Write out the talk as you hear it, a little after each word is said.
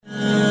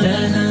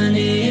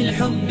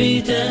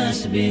الحب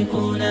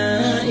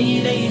تسبقنا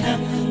إليها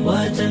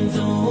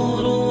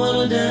وتنثور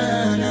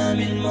وردانا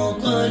من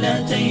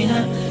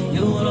مقلتيها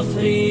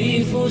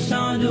يرفرف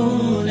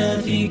سعدنا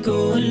في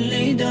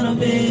كل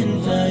درب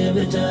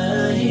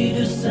فيبتهج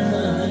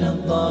السال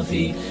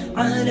الضافي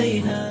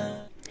عليها.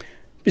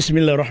 بسم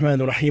الله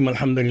الرحمن الرحيم.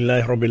 الحمد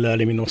لله رب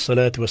العالمين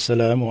والصلاة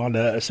والسلام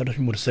على أشرف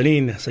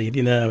المرسلين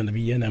سيدنا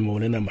ونبينا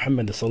مولانا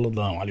محمد صلى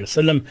الله عليه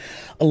وسلم.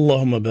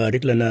 اللهم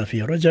بارك لنا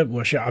في رجب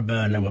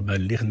وشعبان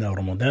وبلغنا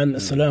رمضان.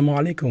 Assalamu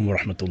alaikum wa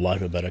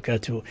rahmatullahi wa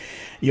barakatuh.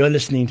 You are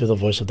listening to the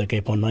Voice of the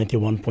Cape on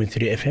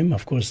 91.3 FM.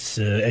 Of course,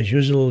 as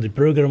usual, the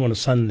program on a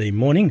Sunday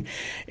morning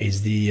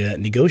is the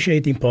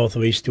negotiating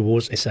pathways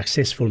towards a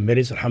successful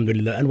marriage,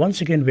 alhamdulillah. And once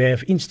again, we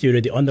have in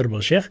studio the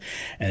Honorable Sheikh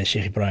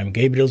Sheigh Ebrahim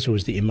Gabriels, who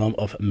is the Imam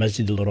of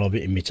Masjid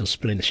الرابع in Mitchell's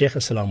Plain. Sheikh,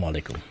 assalamu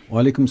alaikum.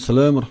 Wa alaikum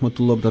assalam wa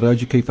rahmatullahi wa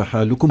barakatuh. Kayfa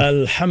halukum?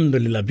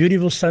 Alhamdulillah.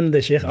 Beautiful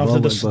Sunday, Sheikh. After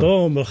the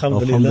storm,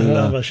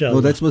 alhamdulillah. No,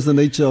 that was the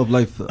nature of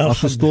life.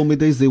 After stormy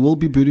days, there will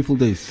be beautiful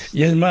days.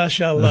 Yes,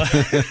 mashallah.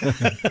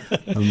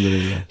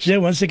 Alhamdulillah. Sheikh,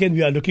 once again,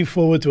 we are looking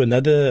forward to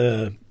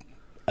another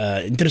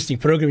interesting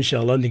program,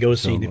 inshallah,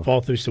 negotiating the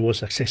pathways towards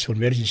successful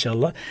marriage,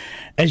 inshallah.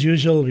 As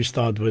usual, we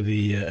start with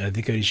the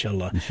dhikr,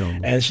 inshallah.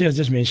 And Sheikh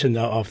just mentioned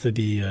now after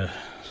the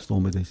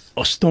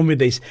stormy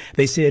days.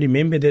 They say,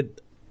 remember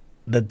that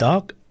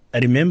dark,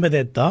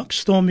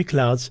 stormy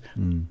clouds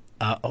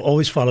are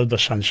always followed by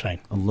sunshine.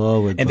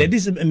 Allahu Akbar. And that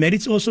is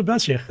marriage also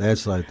bad, Sheikh.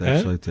 That's right,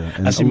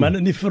 yeah. As die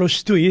man nie vir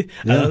ons stoei,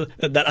 dan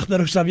agter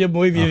ons sal weer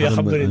mooi weer,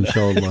 alhamdulillah.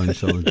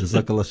 Inshallah.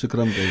 Jazakallah,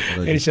 shukran.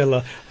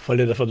 Inshallah.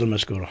 فليتفضل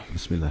مشكورا.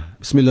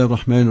 بسم الله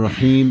الرحمن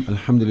الرحيم.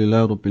 الحمد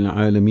لله رب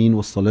العالمين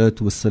والصلاة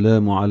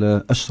والسلام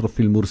على أشرف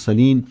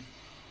المرسلين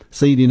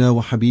سيدنا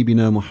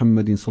وحبيبنا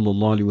محمد صلى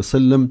الله عليه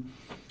وسلم.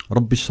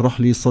 رب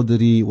اشرح لي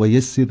صدري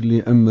ويسر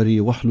لي أمري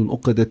واحلل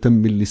عقدة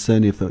من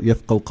لساني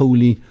يفقهوا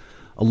قولي.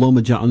 اللهم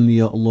اجعلني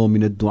يا الله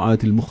من الدعاة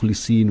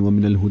المخلصين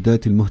ومن الهداة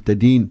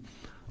المهتدين.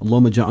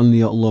 اللهم اجعلني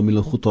يا الله من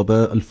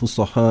الخطباء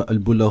الفصحاء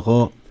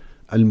البلغاء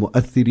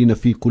المؤثرين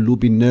في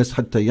قلوب الناس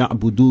حتى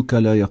يعبدوك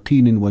لا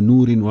يقين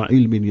ونور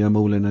وعلم يا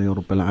مولانا يا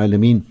رب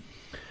العالمين.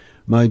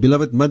 My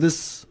beloved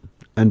mothers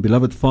and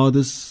beloved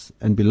fathers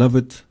and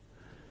beloved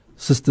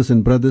sisters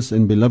and brothers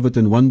and beloved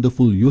and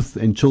wonderful youth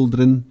and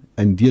children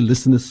and dear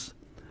listeners,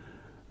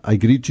 I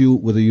greet you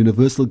with the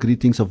universal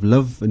greetings of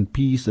love and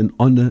peace and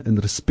honor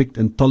and respect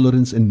and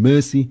tolerance and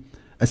mercy.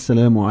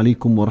 Assalamu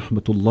alaikum wa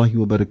rahmatullahi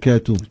wa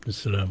barakatuh.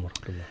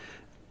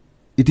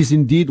 It is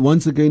indeed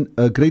once again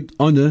a great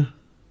honor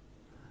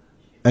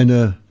and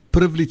a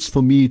privilege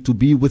for me to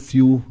be with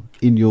you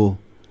in your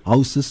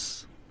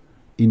houses,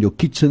 in your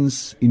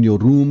kitchens, in your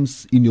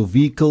rooms, in your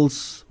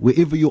vehicles,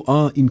 wherever you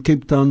are in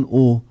Cape Town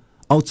or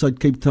outside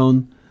Cape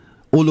Town,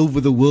 all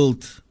over the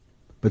world.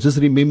 But just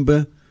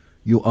remember,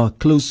 you are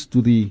close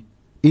to the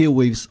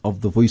airwaves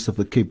of the Voice of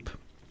the Cape.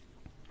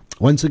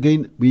 Once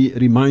again, we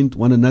remind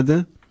one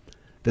another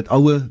that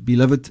our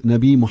beloved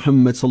Nabi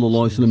Muhammad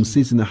sallallahu alaihi wasallam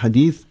says in a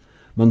hadith,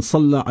 "Man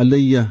salla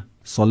alayya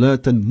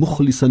salatan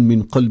mukhlisan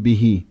min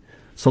qalbihi,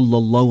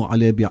 sallallahu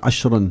alayhi bi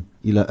ashran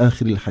ila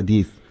akhir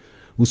al-hadith."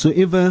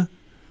 Whosoever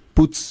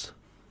puts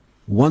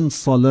one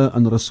salah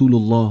on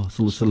Rasulullah sallallahu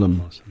alaihi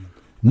wasallam,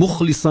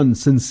 mukhlisan,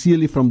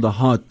 sincerely from the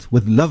heart,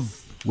 with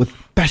love, with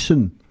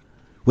passion,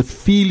 with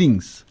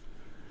feelings,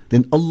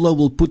 then Allah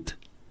will put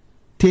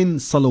 10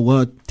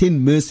 salawat,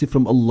 10 mercy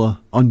from Allah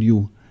on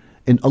you,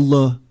 and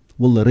Allah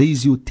will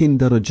raise you 10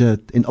 darajat,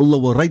 and Allah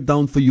will write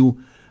down for you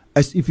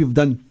as if you've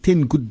done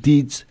 10 good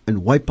deeds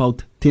and wipe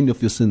out 10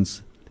 of your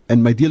sins.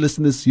 And my dear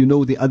listeners, you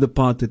know the other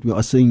part that we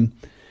are saying,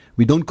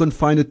 we don't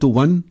confine it to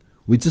one,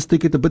 we just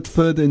take it a bit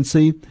further and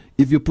say,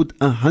 if you put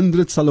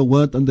 100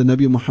 salawat on the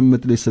Nabi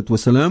Muhammad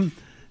ﷺ,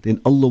 then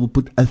Allah will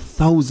put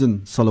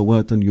 1,000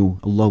 salawat on you.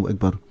 Allahu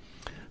Akbar.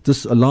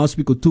 Just last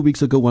week or 2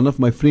 weeks ago, one of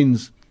my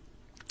friends,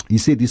 he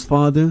said his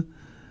father,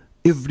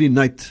 every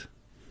night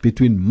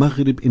between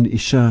Maghrib and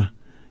Isha,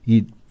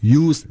 he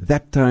used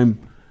that time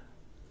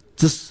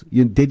just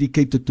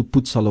dedicated to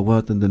put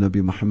salawat on the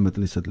Nabi Muhammad.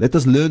 Let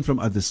us learn from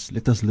others.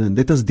 Let us learn.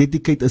 Let us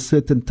dedicate a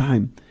certain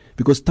time,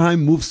 because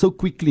time moves so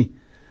quickly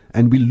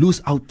and we lose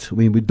out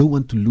when we don't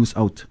want to lose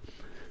out.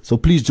 So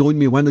please join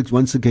me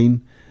once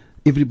again,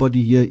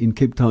 everybody here in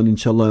Cape Town,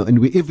 inshallah, and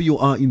wherever you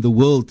are in the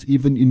world,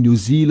 even in New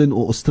Zealand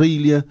or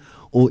Australia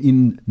or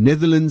in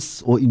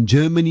Netherlands or in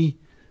Germany,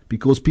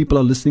 because people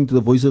are listening to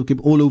the Voice of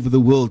Cape all over the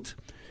world.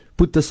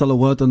 Put the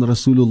salawat on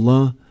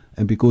Rasulullah,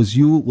 and because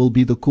you will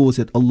be the cause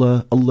that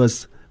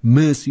Allah's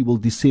mercy will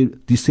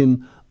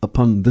descend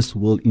upon this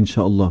world,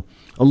 inshallah.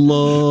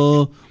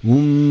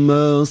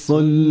 Allahumma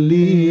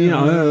salli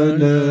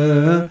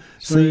ala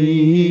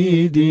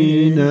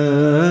Sayyidina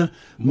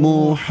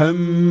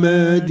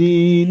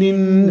Muhammadin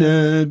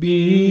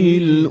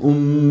al-Nabi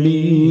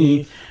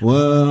al-Ummi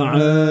wa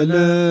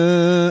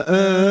ala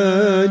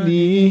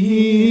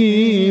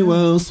alihi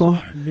wa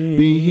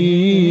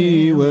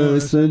sahbihi wa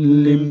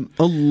sallim.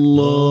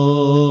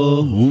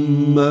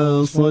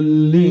 Allahumma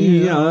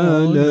salli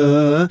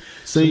ala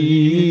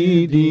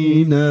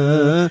Sayyidina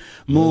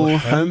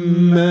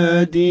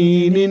محمد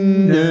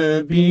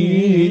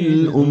النبي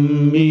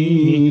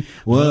الأمي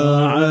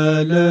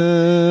وعلى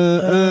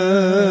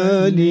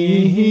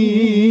آله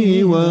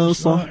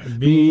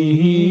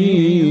وصحبه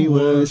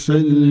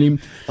وسلم.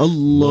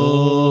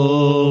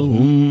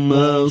 اللهم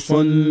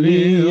صل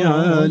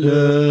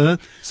على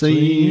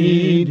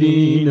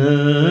سيدنا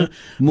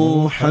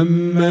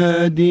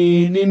محمد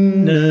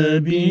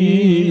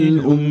النبي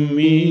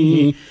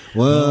الأمي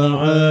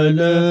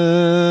وعلى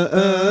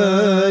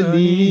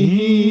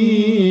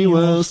آله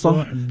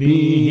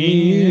وصحبه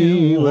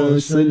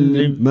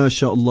وسلم.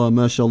 MashaAllah,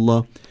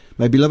 MashaAllah.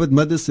 My beloved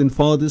mothers and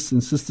fathers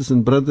and sisters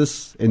and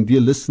brothers and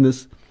dear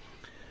listeners,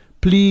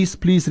 please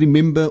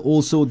remember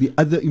also the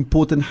other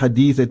important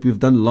hadith that we've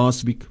done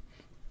last week.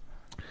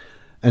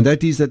 And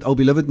that is that our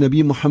beloved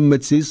Nabi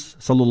Muhammad says,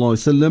 sallallahu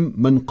alaihi wasallam,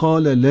 Man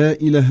qala la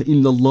ilaha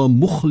illallah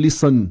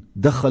mukhlisan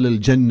dakhal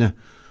al-jannah.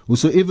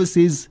 Whosoever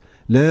says,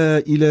 La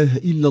ilaha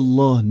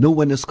illallah, no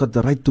one has got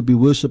the right to be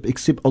worshipped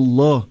except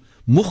Allah,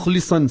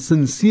 mukhlisan,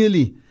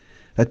 sincerely,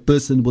 that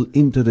person will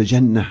enter the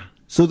Jannah.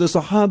 So the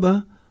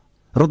Sahaba,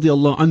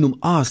 radiyallahu anhum,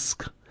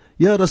 ask,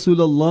 Ya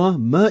Rasulullah,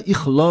 ma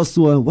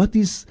ikhlasuha, what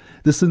is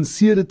the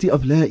sincerity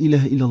of La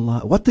ilaha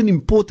illallah? What an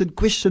important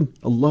question.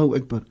 Allahu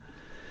Akbar.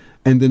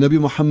 And the Nabi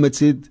Muhammad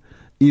said,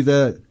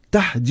 إِذَا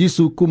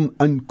تَحْجِسُكُمْ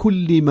أَنْ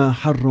كُلِّ مَا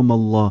حَرَّمَ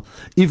اللَّهِ.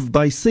 If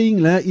by saying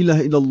La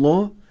ilaha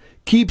illallah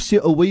keeps you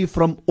away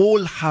from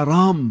all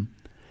haram,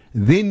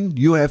 then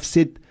you have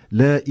said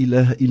La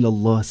ilaha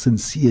illallah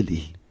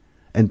sincerely.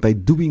 And by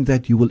doing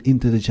that, you will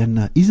enter the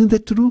Jannah. Isn't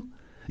that true?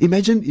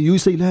 Imagine you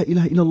say La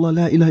ilaha illallah,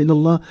 La ilaha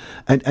illallah,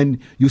 and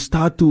you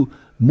start to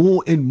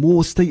more and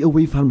more stay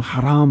away from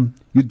haram.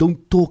 You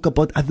don't talk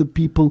about other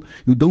people.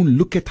 You don't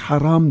look at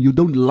haram. You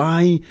don't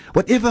lie.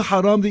 Whatever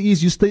haram there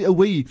is, you stay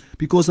away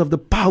because of the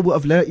power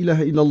of La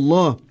ilaha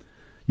illallah.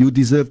 You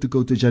deserve to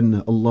go to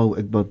Jannah. Allahu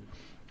Akbar.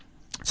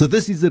 So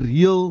this is the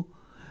real,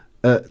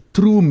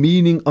 true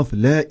meaning of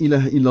La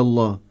ilaha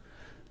illallah.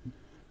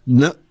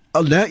 La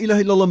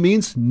ilaha illallah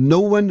means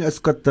no one has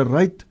got the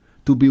right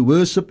to be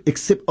worshipped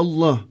except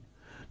Allah.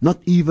 Not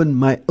even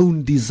my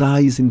own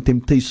desires and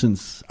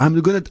temptations. I'm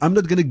not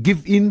gonna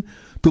give in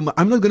to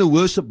I'm not gonna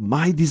worship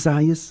my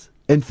desires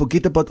and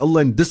forget about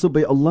Allah and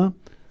disobey Allah.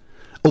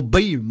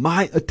 Obey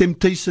my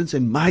temptations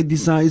and my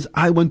desires.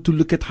 I want to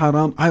look at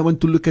haram. I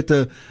want to look at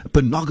a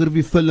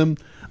pornography film.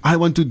 I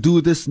want to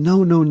do this. No.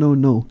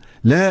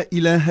 La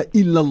ilaha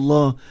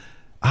illallah.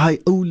 I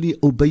only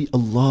obey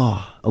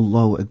Allah.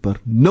 Allahu Akbar.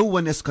 No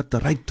one has got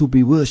the right to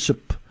be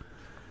worshipped.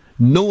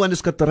 No one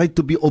has got the right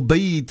to be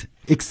obeyed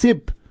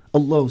except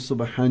Allah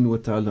subhanahu wa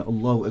ta'ala.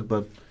 Allahu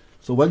Akbar.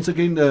 So once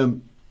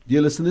again,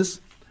 dear listeners,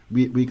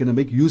 we're going to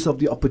make use of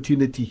the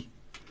opportunity,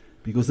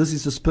 because this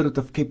is the spirit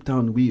of Cape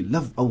Town. We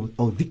love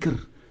our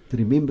dhikr, the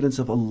remembrance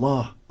of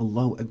Allah.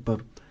 Allahu Akbar.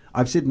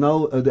 I've said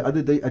now the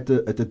other day at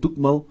the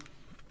Dukmal,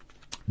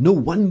 no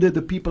wonder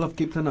the people of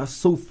Cape Town are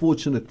so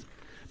fortunate,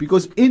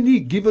 because any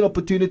given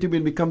opportunity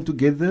when we come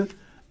together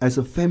as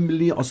a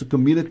family, as a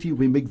community,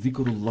 we make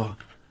dhikrullah.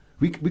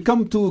 We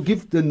come to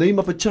give the name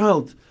of a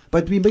child,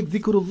 but we make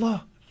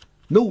dhikrullah.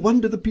 No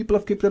wonder the people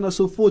of Cape Town are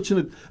so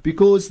fortunate,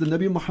 because the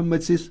Nabi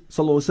Muhammad says,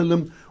 sallallahu alaihi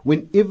wasallam,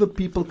 whenever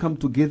people come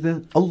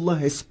together, Allah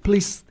has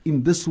placed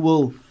in this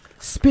world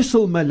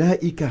special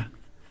malaika.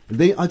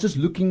 They are just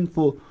looking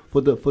for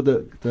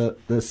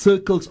the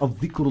circles of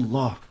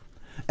dhikrullah.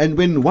 And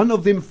when one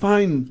of them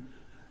find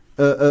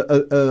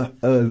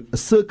a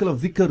circle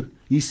of dhikr,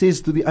 he says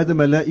to the other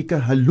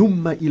malaika,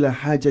 halumma ila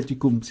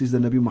hajatikum, says the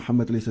Nabi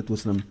Muhammad alayhi salatu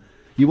wasallam.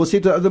 He will say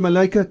to the other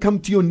malaika, come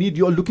to your need.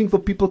 You are looking for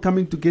people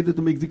coming together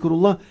to make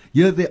dhikrullah.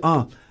 Here they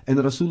are. And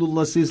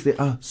Rasulullah says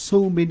there are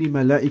so many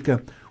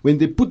malaika. When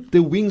they put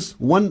their wings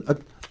one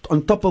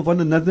on top of one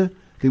another,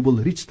 they will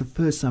reach the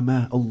first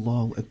sama.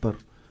 Allahu Akbar.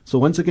 So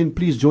once again,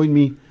 please join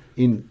me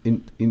in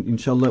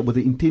inshallah with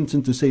the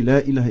intention to say La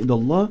ilaha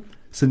illallah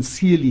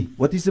sincerely.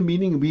 What is the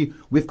meaning?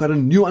 We've got a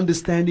new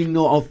understanding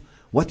now of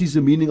what is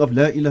the meaning of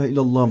La ilaha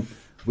illallah.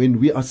 When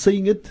we are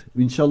saying it,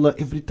 inshallah,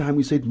 every time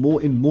we say it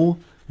more and more,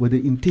 with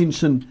the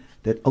intention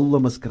that Allah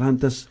must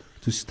grant us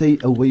to stay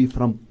away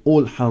from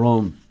all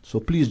haram. So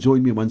please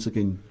join me once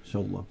again,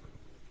 inshallah.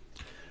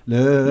 La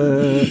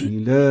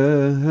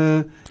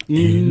ilaha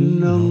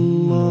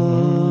illallah,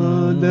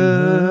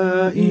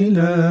 la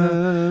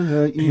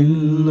ilaha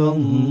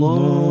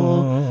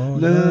illallah,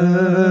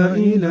 la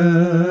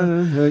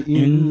ilaha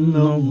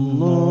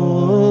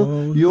illallah.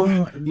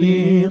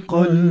 يحيي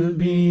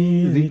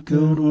قلبي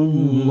ذكر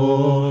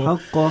الله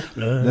حقا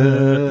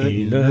لا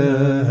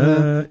إله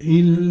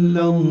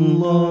إلا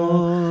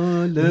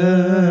الله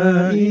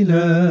لا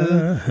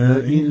إله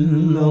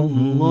إلا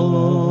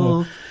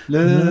الله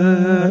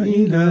لا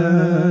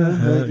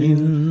إله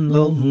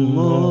إلا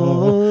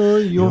الله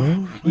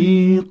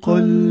يحيي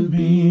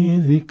قلبي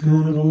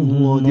ذكر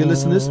الله. Dear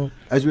listeners,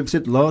 as we've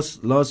said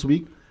last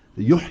week,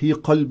 يحيي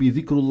قلبي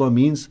ذكر الله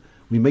means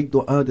we make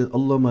dua that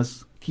Allah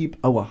must keep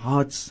our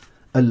hearts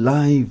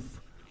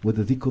alive with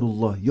the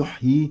dhikrullah.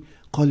 Yuhyi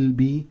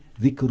qalbi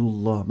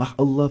dhikrullah. Mag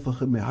Allah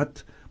vir my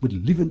hart moet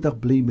lewendig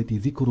bly met die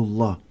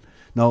dhikrullah.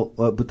 Nou,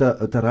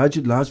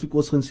 Tarajid last week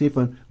was gaan sê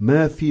van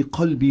ma fi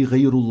qalbi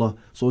ghayrullah.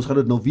 So ons gaan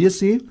dit nou weer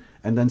sê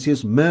en dan sê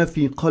ons ma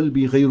fi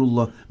qalbi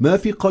ghayrullah. Ma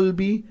fi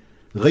qalbi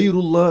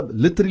ghayrullah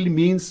literally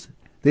means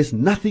there's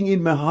nothing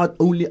in my heart,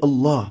 only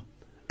Allah.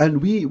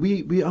 And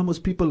we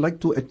almost people like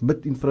to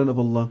admit in front of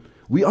Allah,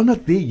 we are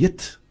not there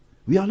yet.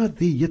 We are not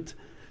there yet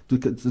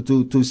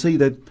to say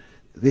that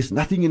there's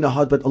nothing in our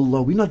heart but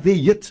Allah. We're not there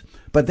yet.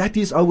 But that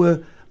is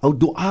our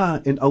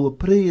dua and our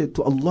prayer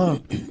to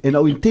Allah and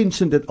our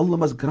intention that Allah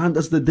must grant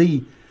us the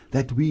day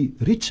that we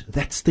reach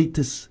that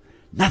status.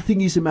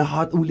 Nothing is in my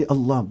heart, only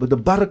Allah. But the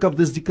barakah of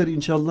this dhikr,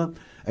 inshallah,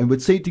 and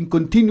with saying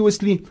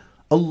continuously,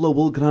 Allah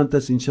will grant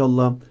us,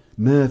 inshallah,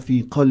 ما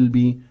في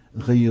قلبي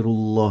غير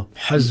الله.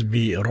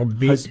 حسبي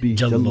ربي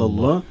جل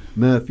الله.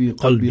 ما في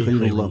قلبي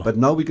غير الله. But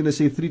now we're going to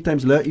say 3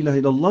 times لا إله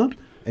إلا الله,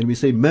 and we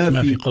say ما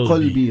في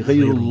قلبي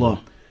غير الله.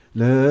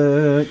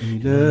 لا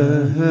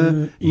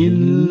إله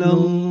إلا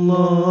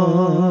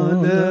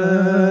الله.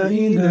 لا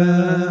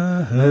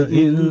إله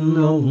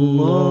إلا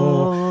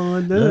الله.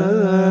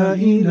 لا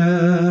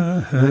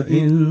إله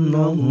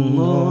إلا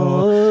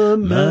الله.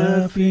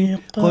 ما في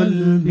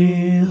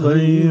قلبي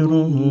غير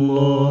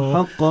الله.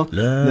 حقا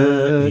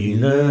لا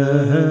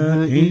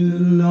إله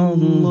إلا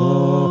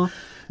الله.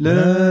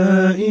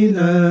 لا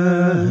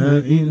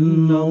إله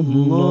إلا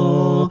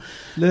الله.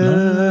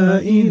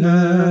 لا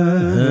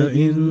إله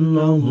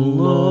إلا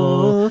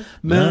الله.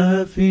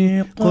 ما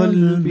في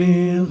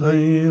قلبي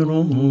غير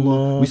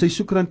الله. We say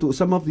shukran to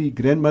some of the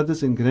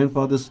grandmothers and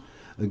grandfathers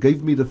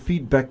gave me the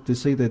feedback to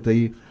say that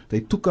they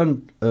took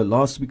on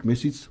last week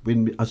message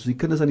when as die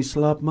kinders aan die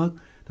slaap maak,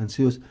 dan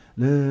sê ons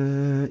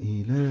La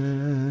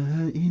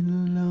ilaha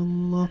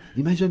illallah.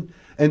 Imagine,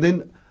 and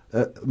then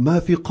ما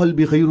في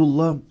قلبي غير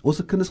الله.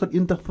 Ons kinders gaan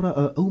eendag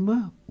vra,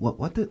 ouma,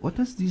 what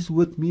does this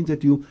word mean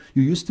that you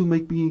used to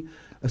make me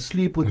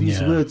asleep with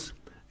these words?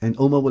 And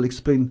Oma will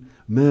explain,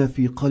 ما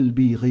في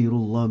قلبي غير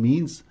الله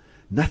means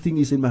nothing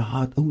is in my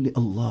heart, only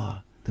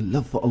Allah. The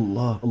love for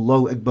Allah.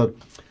 Allahu Akbar.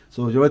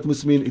 So, Jawat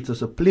Muslimin, it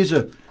is a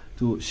pleasure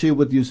to share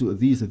with you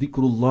these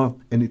dhikrullah,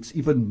 and it's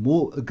even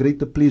more a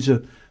greater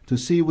pleasure to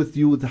say with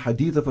you the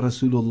hadith of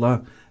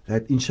Rasulullah,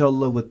 that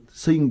inshallah with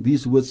saying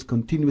these words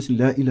continuously,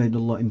 La ilaha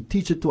illallah, and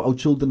teach it to our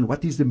children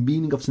what is the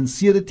meaning of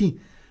sincerity,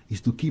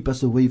 is to keep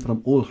us away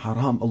from all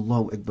haram.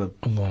 Allahu Akbar.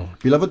 Allah.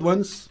 Beloved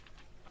ones,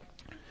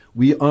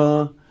 we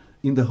are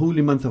in the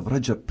holy month of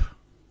Rajab,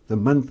 the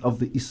month of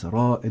the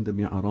Isra and the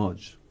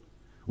Mi'raj,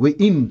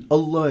 wherein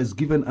Allah has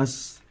given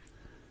us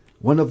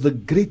one of the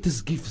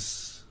greatest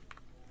gifts,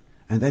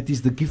 and that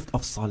is the gift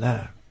of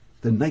Salah.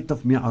 The night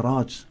of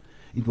Mi'raj,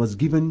 it was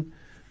given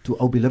to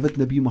our beloved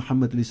Nabi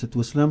Muhammad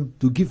ﷺ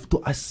to give to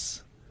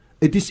us.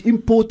 It is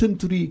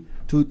important to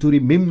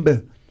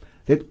remember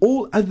that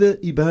all other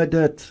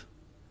ibadat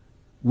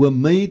were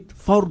made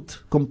fard,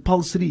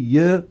 compulsory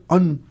here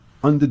on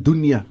the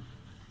dunya,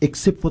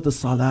 except for the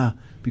Salah,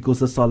 because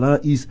the Salah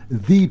is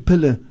the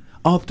pillar.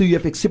 After you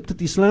have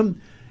accepted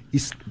Islam,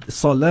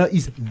 Salah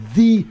is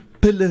the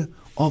pillar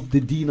of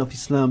the deen of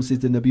Islam, says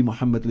the Nabi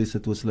Muhammad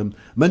ﷺ.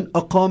 Man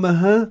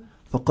aqamaha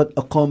faqad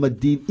aqama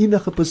ad-deen.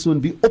 Enige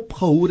persoon wie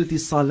opgehou het die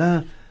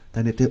Salah,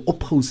 dan het hy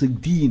opgehou sy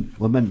deen.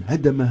 Wa man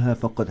hadamaha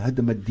faqad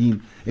hadama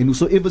ad-deen. And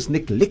whosoever is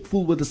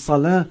neglectful with the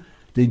Salah,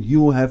 then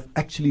you have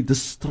actually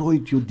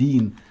destroyed your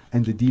deen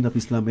and the deen of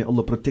Islam. May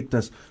Allah protect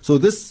us. So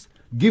this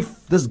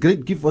gift, this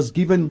great gift was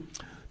given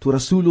to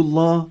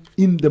Rasulullah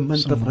in the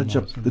month of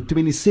Rajab, the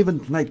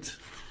 27th night.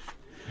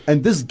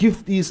 And this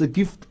gift is a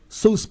gift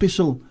so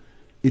special.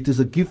 It is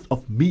a gift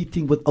of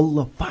meeting with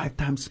Allah 5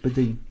 times per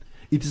day.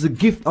 It is a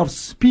gift of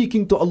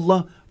speaking to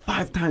Allah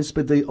 5 times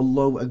per day.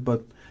 Allahu Akbar.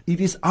 It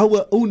is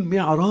our own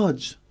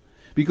Mi'raj.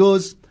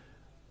 Because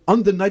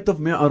on the night of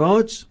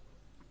Mi'raj,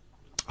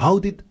 how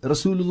did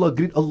Rasulullah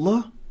greet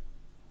Allah?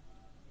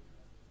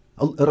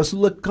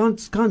 Rasulullah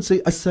can't say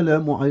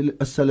Assalamu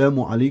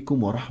alaikum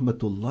wa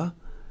rahmatullah.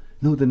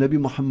 No, the Nabi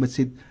Muhammad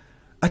said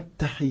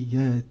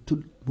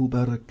At-tahiyyatul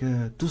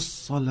mubarakatul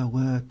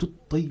salawatul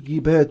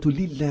tayyibatul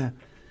lillah.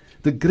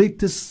 The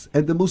greatest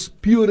and the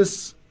most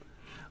purest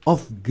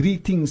of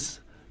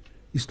greetings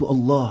is to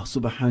Allah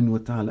subhanahu wa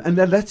ta'ala. And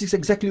that is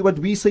exactly what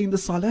we say in the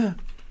salah.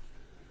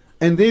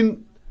 And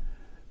then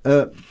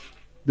the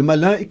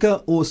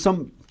malaika, or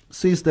some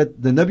says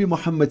that the Nabi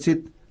Muhammad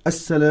said,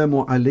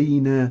 Assalamu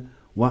alayna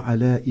wa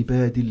ala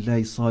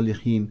ibadillahi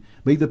salihin.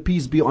 May the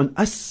peace be on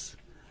us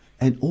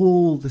and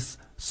all this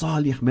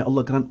salih. May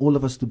Allah grant all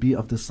of us to be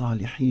of the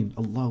salihin.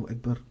 Allahu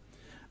Akbar.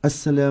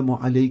 Assalamu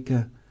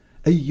alayka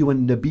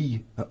ayyuhan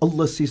nabi.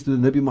 Allah says to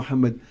the Nabi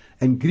Muhammad,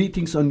 and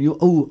greetings on you,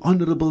 O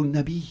honorable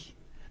Nabi.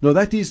 Now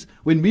that is,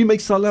 when we make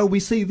salah, we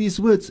say these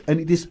words, and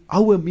it is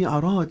our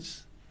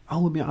mi'raj.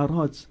 Our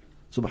mi'raj.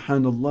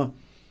 Subhanallah.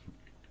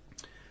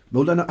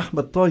 Maulana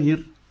Ahmad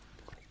Tahir,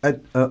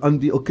 on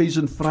the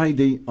occasion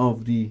Friday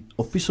of the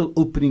official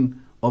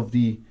opening of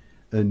the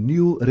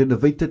new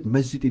renovated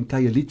masjid in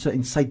Kayalicha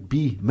in Site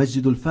B,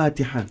 Masjidul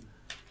Fatiha,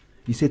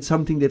 he said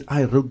something that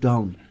I wrote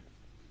down.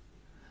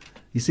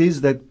 He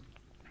says that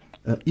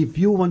if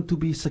you want to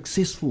be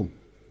successful,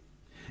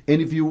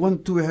 and if you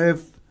want to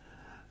have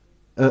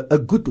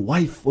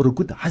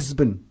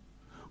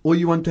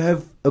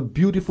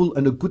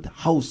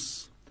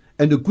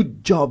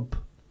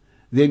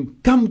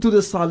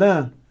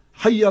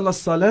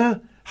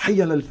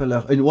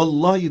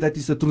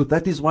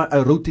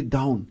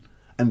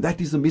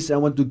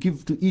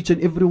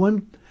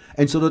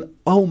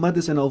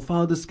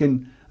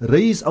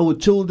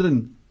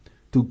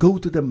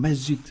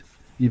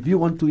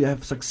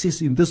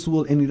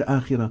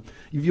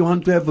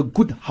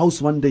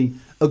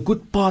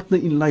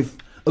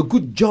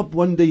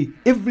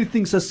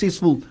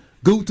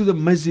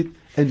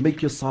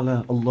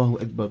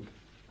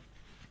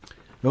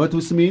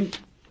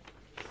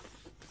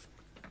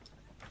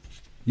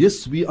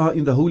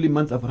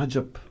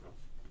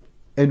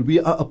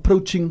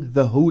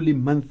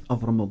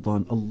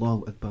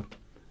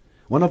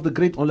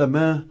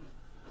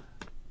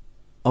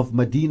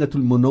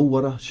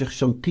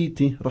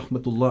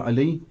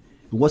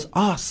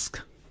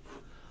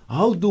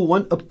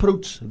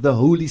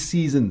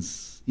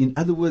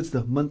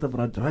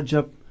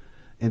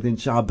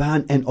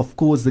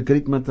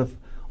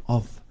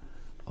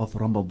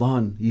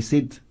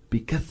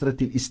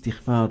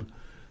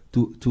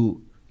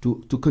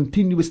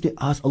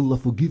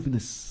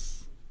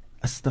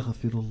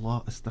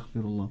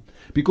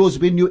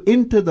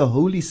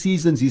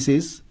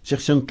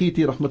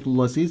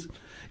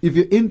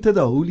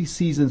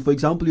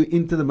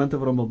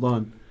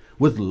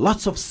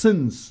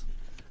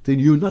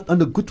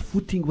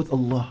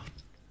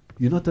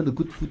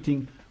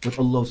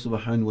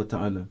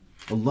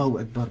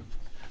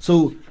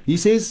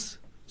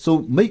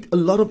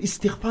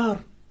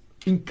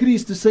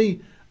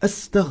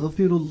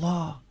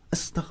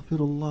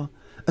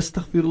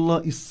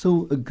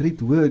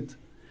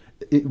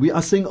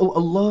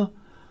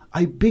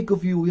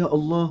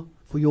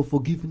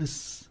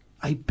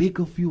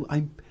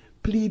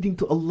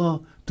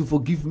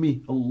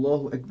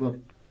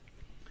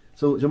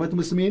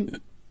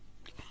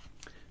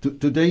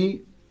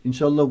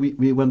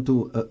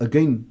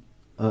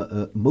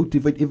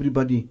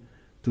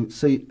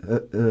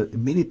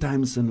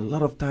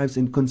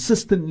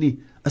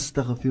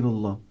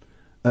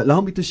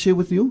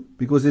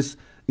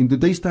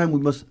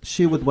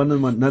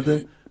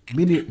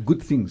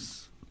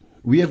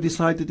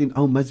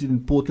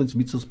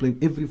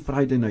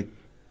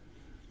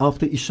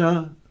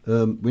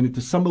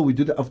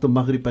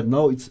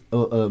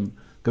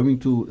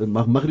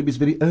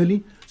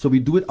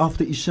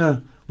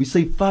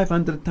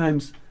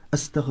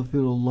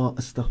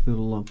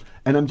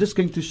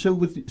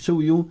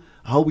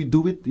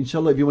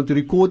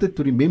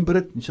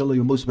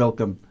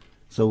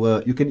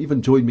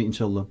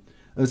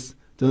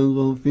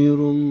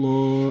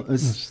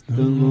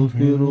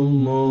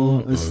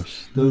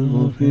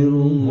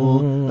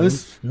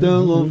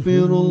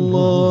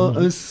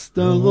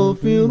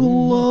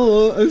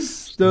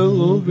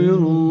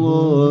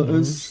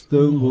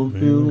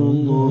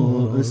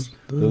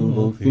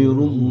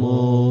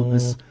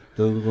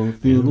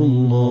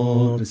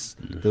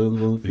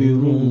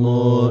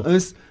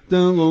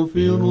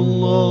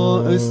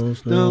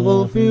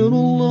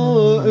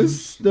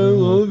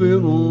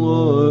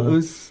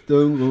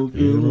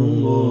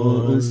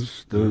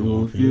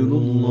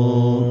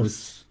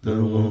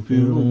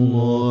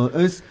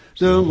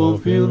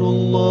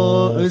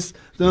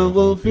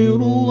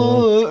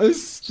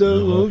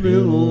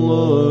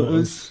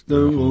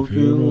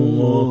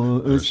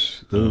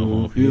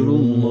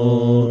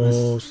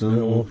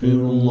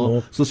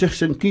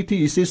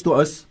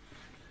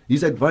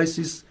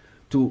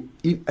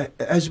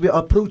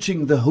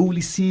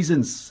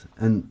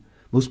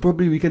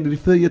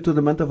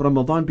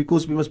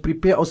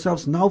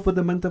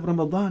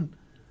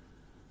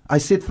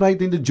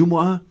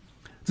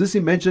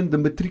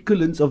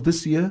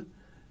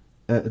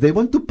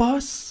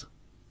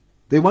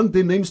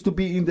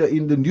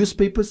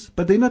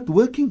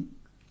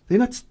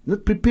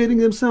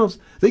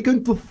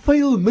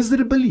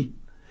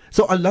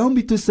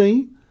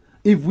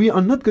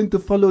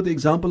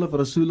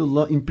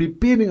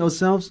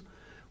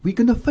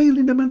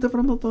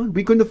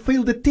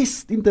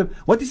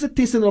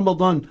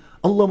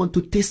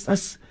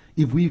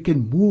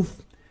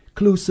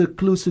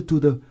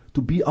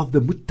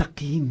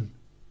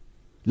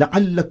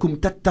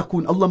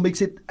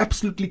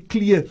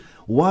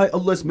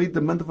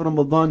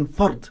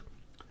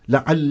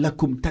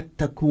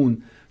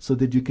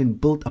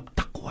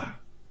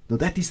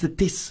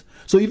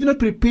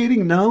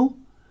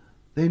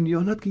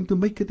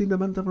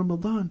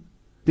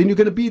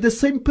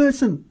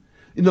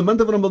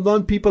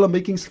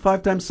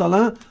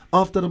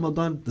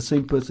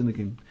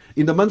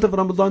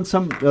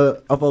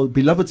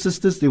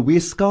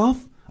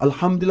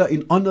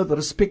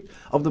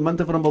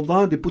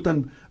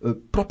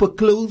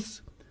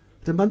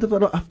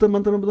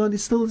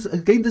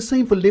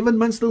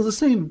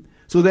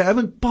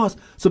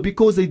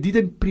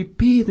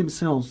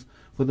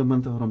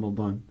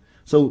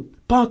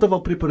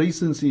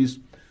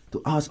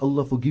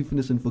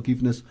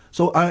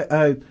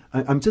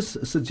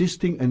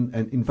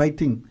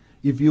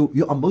if you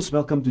are most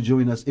welcome to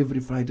join us every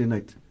Friday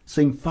night,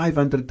 saying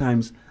 500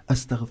 times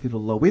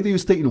Astaghfirullah. Whether you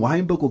stay in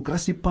Wynberg or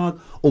Grassy Park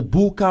or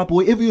Boekap,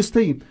 wherever you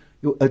stay,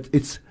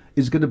 it's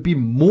going to be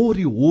more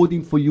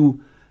rewarding for you.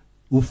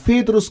 Hoe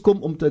verder ons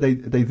kom om die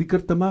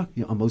dhikr te maak,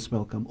 you are most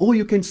welcome. Or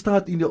you can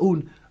start in your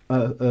own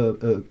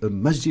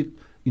masjid,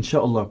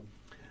 inshallah.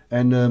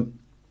 And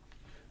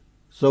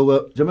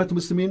so, Jama'at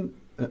Muslimin,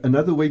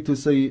 another way to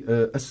say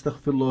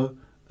Astaghfirullah,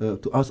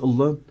 to ask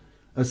Allah,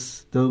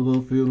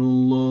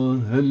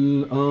 Astaghfirullah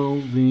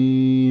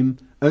al-Azim,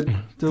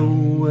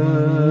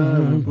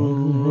 At-Tawwab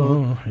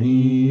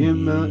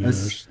al-Rahim,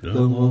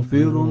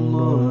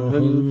 Astaghfirullah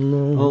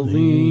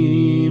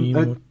al-Azim,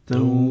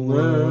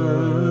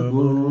 At-Tawwab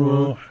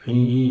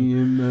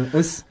al-Rahim,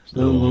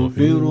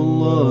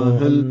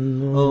 Astaghfirullah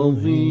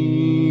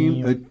al-Azim,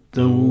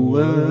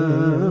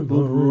 At-Tawwab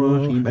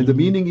al-Rahim. And the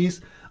meaning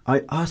is,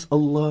 I ask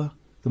Allah,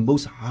 the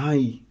Most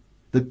High,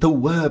 the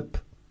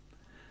Tawwab.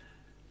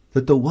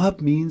 The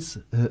Tawwab means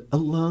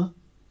Allah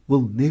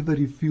will never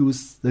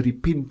refuse the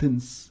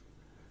repentance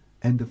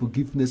and the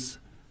forgiveness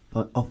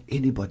of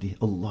anybody.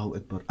 Allahu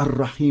Akbar.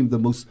 Ar-Rahim, the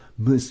most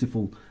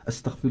merciful.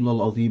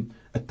 Astaghfirullah al-Azim,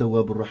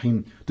 At-Tawwab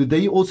ar-Rahim.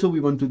 Today also we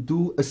want to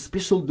do a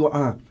special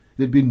dua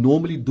that we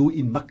normally do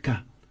in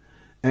Makkah.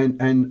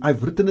 And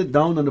I've written it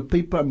down on a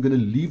paper. I'm going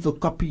to leave a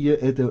copy here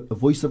at a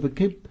Voice of a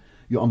Cape.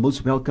 You are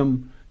most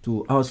welcome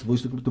to ask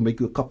Voice of a Cape to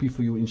make a copy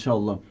for you,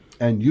 inshallah.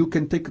 And you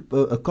can take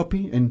a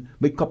copy and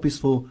make copies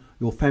for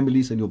your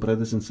families and your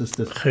brothers and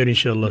sisters. Khair,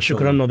 inshallah.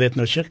 Shukran on that,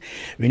 no, Sheikh.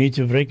 We need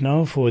to break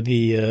now for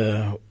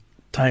the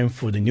time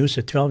for the news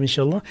at 12,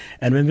 inshallah.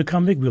 And when we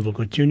come back, we will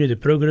continue the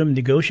program,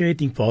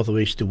 Negotiating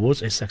Pathways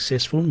Towards a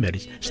Successful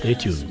Marriage. Stay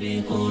tuned.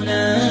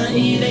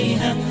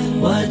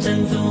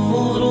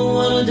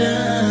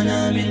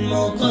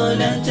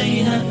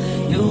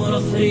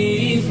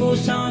 يرفرف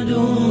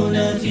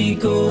سعدنا في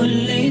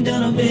كل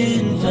درب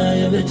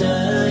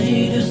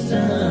فيبتهج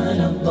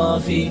السال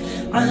الطافي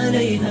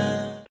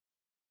عليها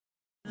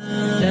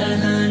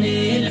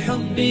لهاني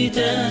الحب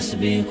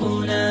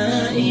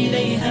تسبقنا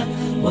إليها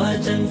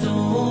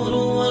وتنثور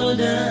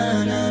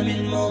وردانا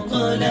من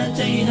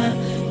مقلتيها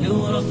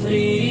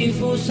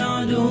يرفرف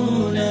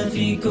سعدنا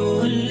في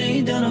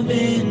كل درب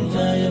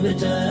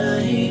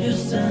فيبتهج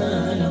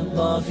السال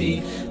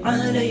الطافي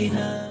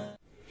عليها.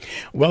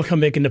 Welcome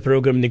back in the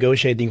program,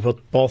 Negotiating for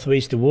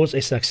Pathways Towards a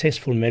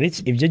Successful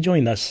Marriage. If you just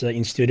join us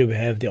in studio, we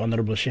have the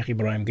Honorable Sheigh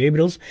Ebrahim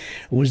Gabriels,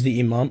 who is the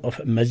Imam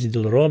of Masjid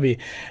al-Rabi.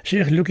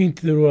 Sheikh, looking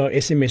through our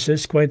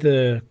SMSs, quite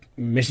a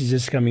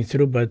messages coming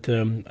through, but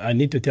I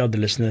need to tell the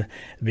listener,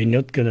 we're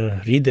not going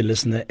to read the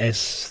listener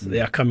as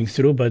they are coming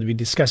through, but we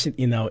discuss it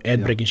in our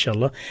ad break,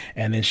 inshallah,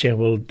 and then Sheikh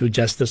will do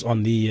justice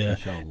on the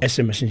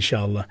SMS,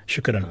 inshallah.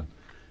 Shukran.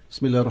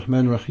 Bismillah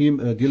ar-Rahman ar-Rahim.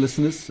 Dear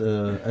listeners,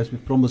 as we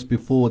promised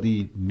before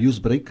the news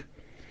break,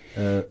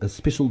 a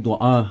special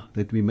dua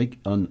that we make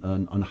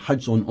on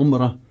Hajj, on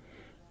Umrah,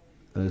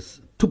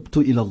 is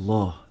Tubtu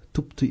ilallah.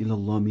 Tubtu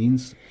ilallah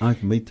means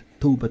I've made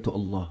tawbah to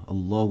Allah.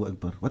 Allahu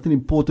Akbar. What an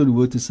important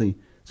word to say.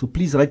 So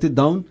please write it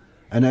down.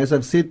 And as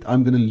I've said,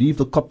 I'm going to leave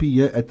the copy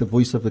here at the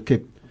Voice of the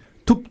Cape.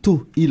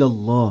 Tubtu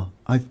ilallah.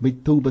 I've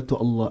made tawbah to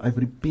Allah. I've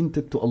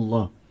repented to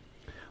Allah.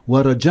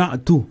 Wa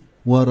raja'tu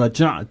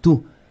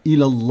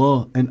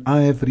ilallah. And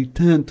I have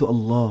returned to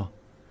Allah.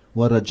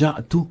 Wa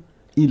raja'tu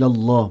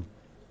ilallah.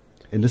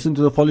 And listen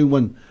to the following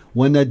one.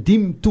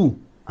 وَنَدِمْتُ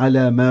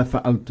عَلَى مَا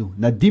فَعَلْتُ.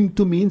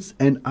 Nadimtu means,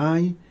 and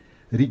I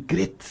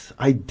regret,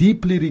 I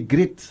deeply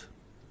regret,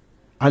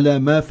 عَلَى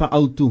مَا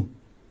فَعَلْتُ,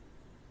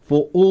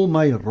 for all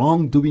my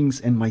wrongdoings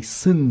and my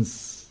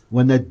sins.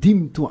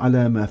 وَنَدِمْتُ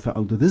عَلَى مَا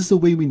فَعَلْتُ. This is the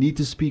way we need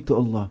to speak to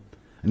Allah.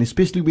 And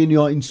especially when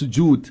you are in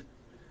sujood.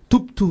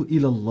 تُبْتُ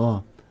إِلَى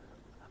اللَّهِ.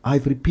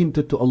 I've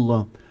repented to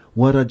Allah.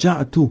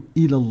 وَرَجَعْتُ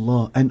إِلَى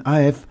اللَّهِ. And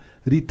I have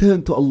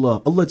returned to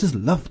Allah. Allah just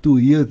loves to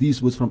hear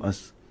these words from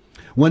us.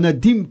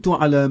 وَنَدِمْتُ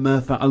عَلَى مَا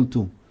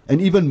فَعَلْتُ.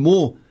 And even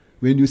more,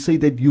 when you say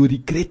that you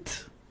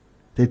regret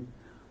that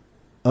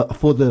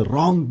for the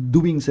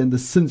wrongdoings and the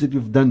sins that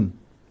you've done.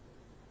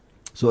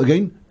 So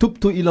again,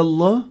 تُبْتُ إِلَى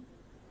اللَّهِ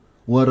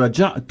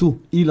وَرَجَعْتُ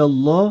إِلَى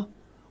اللَّهِ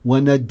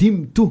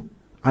وَنَدِمْتُ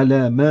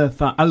عَلَى مَا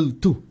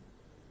فَعَلْتُ.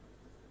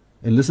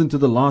 And listen to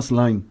the last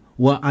line.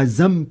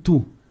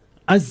 وَعَزَمْتُ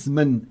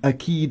عَزْمًا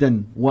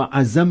أَكِيدًا.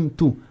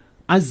 وَعَزَمْتُ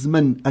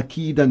عَزْمًا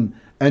أَكِيدًا.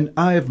 And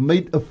I have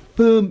made a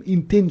firm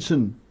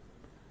intention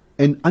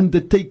and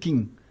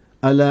undertaking,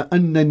 ala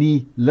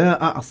annani la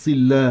a'si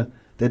Allah,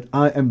 that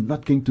I am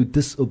not going to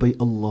disobey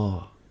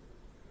Allah.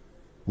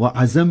 Wa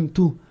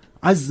azamtu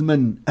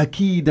azman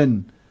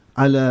akidan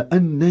ala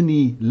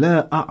annani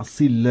la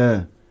a'si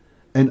Allah.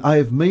 And I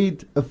have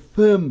made a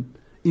firm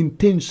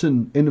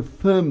intention and a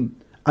firm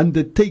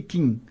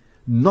undertaking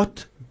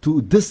not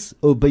to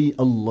disobey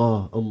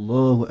Allah.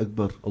 Allahu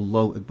Akbar,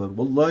 Allahu Akbar.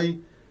 Wallahi,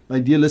 my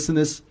dear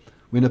listeners,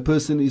 when a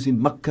person is in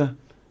Makkah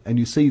and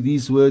you say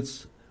these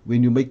words,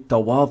 when you make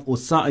tawaf or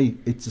sa'i,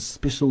 it's a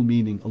special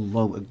meaning.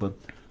 Allahu Akbar.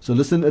 So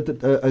listen at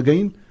it,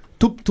 again.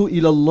 Tubtu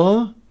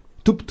ilallah.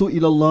 Tubtu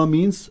ilallah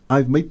means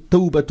I've made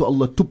tawbah to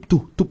Allah.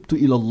 Tubtu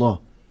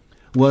ilallah.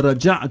 Wa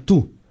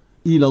raja'tu.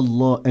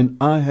 ilallah, and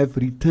I have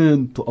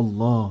returned to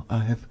Allah.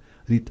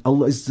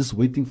 Allah is just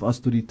waiting for us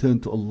to return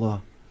to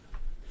Allah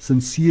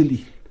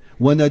sincerely.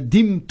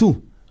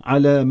 وَنَدِمْتُ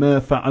عَلَى مَا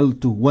فَعَلْتُ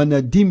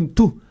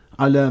وَنَدِمْتُ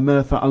عَلَى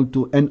مَا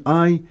فَعَلْتُ, and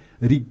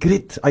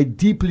I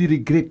deeply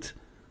regret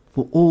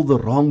for all the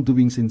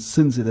wrongdoings and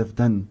sins that I've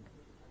done.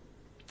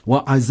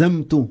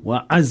 وَعَزَمْتُ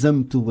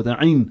with the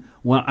ain,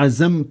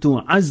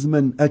 وَعَزَمْتُ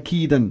عَزْمًا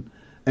أَكِيدًا,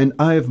 and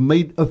I have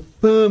made a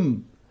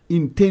firm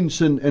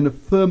intention and a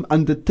firm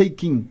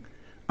undertaking,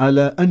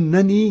 عَلَى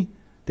أَنَّنِي,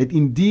 that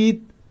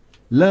indeed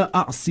لَا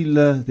أَعْصِي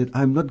اللَّهِ, that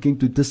I'm not going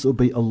to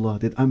disobey Allah,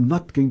 that I'm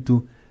not going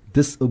to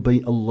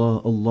disobey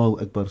Allah.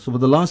 Allahu Akbar. So for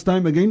the last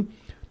time again,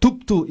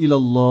 تُبْتُ إِلَى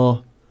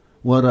اللَّهِ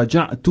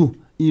وَرَجَعْتُ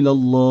إِلَى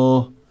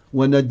اللَّهِ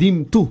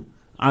وَنَدِمْتُ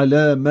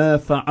على ما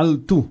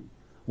فعلت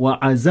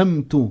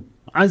وعزمت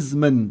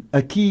عزما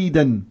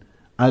أكيدا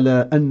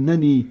على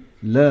أنني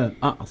لا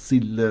أعصي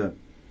الله.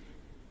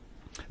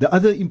 The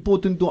other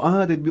important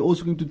dua that we're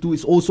also going to do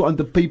is also on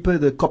the paper,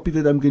 the copy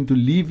that I'm going to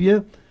leave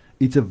here.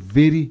 It's a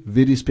very,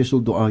 very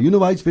special dua. You know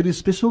why it's very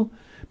special?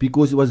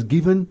 Because it was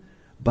given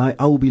by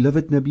our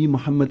beloved Nabi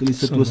Muhammad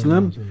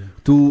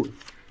ﷺ to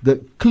the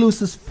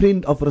closest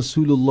friend of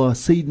Rasulullah,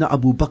 Sayyidina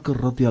Abu Bakr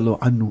radiallahu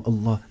anhu.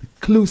 Allah, the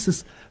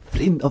closest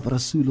friend of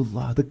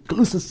Rasulullah, the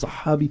closest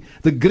Sahabi,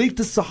 the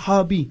greatest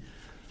Sahabi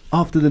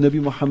after the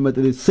Nabi Muhammad,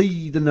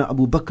 Sayyidina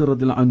Abu Bakr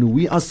radiallahu anhu.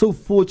 We are so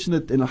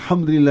fortunate, and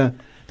alhamdulillah,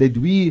 that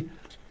we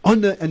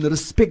honor and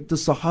respect the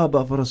Sahaba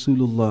of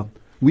Rasulullah.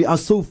 We are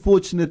so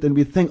fortunate, and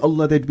we thank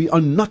Allah that we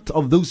are not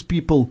of those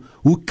people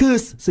who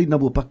curse Sayyidina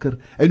Abu Bakr,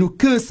 and who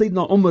curse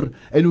Sayyidina Umar,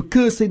 and who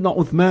curse Sayyidina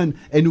Uthman,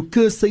 and who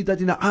curse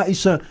Sayyidina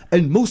Aisha,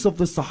 and most of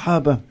the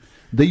Sahaba.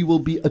 They will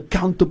be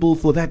accountable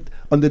for that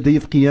on the day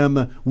of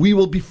Qiyamah. We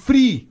will be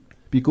free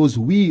because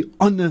we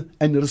honor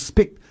and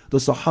respect the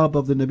Sahaba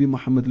of the Nabi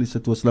Muhammad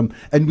ﷺ,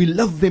 and we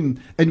love them,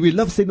 and we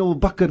love Sayyidina Abu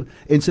Bakr.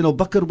 And Sayyidina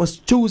Abu Bakr was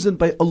chosen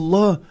by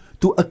Allah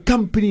to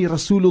accompany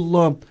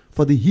Rasulullah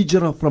for the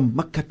hijrah from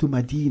Makkah to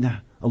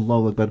Medina.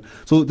 Allahu Akbar.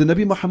 So the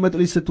Nabi Muhammad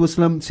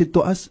ﷺ said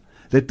to us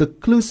that the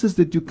closest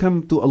that you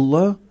come to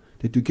Allah,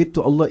 that you get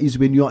to Allah, is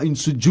when you are in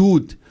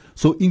sujood.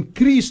 So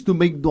increase to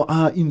make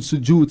dua in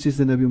sujood, says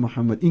the Nabi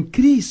Muhammad.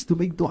 Increase to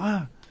make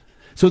dua.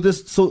 So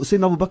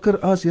Sayyidina Abu Bakr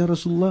asked, Ya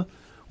Rasulullah,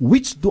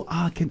 which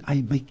dua can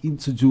I make in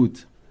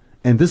sujood?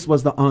 And this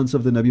was the answer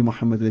of the Nabi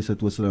Muhammad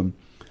ﷺ.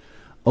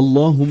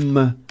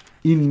 Allahumma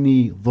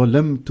inni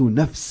zalamtu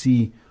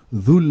nafsi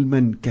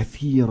dhulman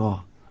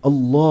kathira.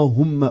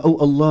 Allahumma, oh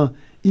Allah,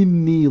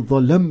 inni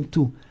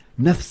zalamtu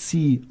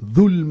nafsi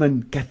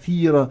dhulman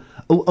kathira.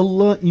 Oh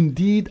Allah,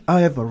 indeed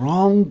I have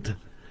wronged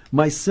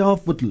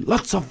myself with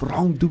lots of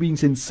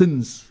wrongdoings and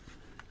sins.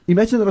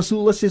 Imagine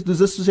Rasulullah says to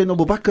this to Sayyidina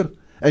Abu Bakr,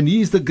 and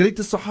he is the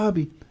greatest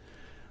Sahabi.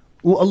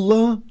 Oh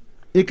Allah,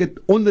 ek het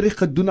onrecht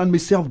gedoen aan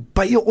myself,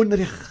 baie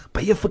onrecht,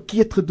 baie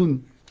verkeerd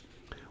gedoen.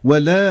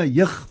 وَلَا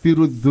يَغْفِرُ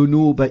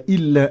الذُّنُوبَ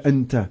إِلَّا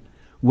أَنْتَ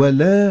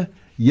وَلَا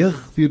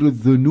يَغْفِرُ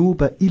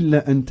الذُّنُوبَ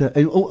إِلَّا أَنْتَ.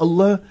 And oh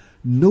Allah,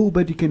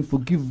 nobody can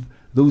forgive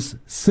those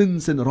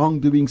sins and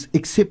wrongdoings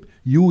except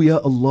you, Ya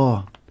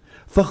Allah.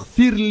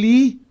 فَاغْفِرْ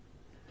لِي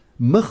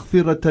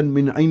مَغْفِرَةً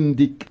مِنْ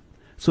عِنْدِكَ.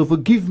 So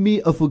forgive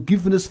me a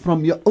forgiveness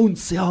from your own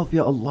self,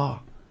 Ya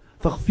Allah.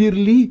 فَاغْفِرْ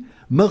لِي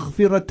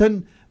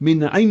مَغْفِرَةً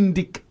مِنْ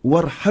عِنْدِكَ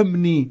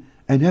وَارْحَمْنِي,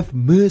 and have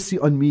mercy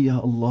on me, Ya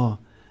Allah.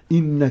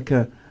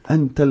 إِنَّكَ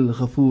أَنْتَ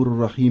الْغَفُورُ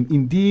الرَّحِيمُ.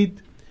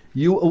 Indeed,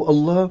 you, O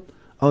Allah,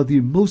 are the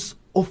most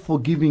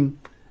forgiving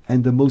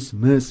and the most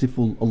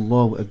merciful.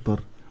 Allahu Akbar.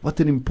 What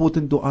an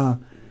important dua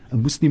a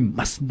Muslim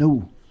must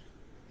know,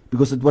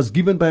 because it was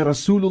given by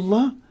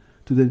Rasulullah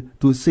to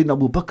Sayyidina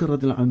Abu Bakr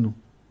radiallahu anhu.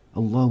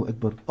 Allahu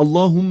Akbar.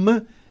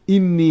 Allahumma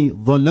inni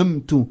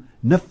zalamtu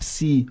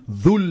nafsi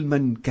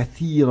dhulman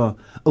kathira.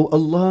 Oh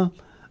Allah,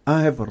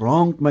 I have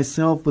wronged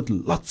myself with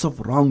lots of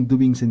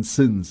wrongdoings and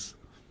sins.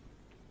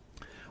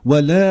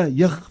 وَلَا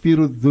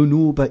يَغْفِرُ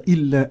الذُّنُوبَ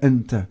إِلَّا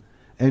أَنْتَ.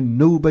 And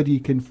nobody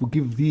can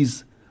forgive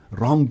these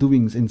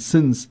wrongdoings and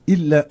sins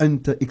إِلَّا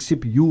أَنْتَ,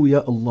 except you,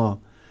 Ya Allah.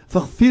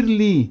 فَاغْفِرْ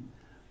لِي.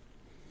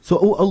 So,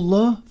 oh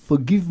Allah,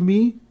 forgive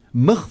me.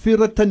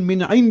 مَغْفِرَةً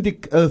مِنْ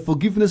عِنْدِكَ,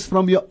 forgiveness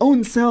from your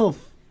own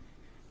self.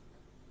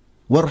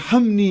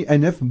 وَارْحَمْنِي,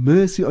 and have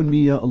mercy on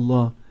me, Ya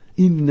Allah.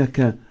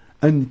 إِنَّكَ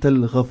أَنْتَ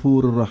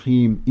الْغَفُورُ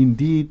الرَّحِيمُ.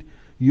 Indeed,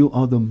 you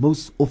are the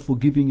most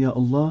forgiving, Ya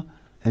Allah,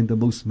 and the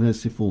most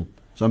merciful.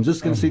 So I'm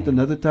just going to say it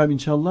another time,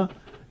 inshallah.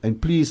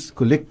 And please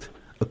collect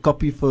a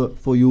copy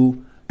for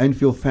you and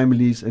for your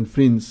families and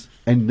friends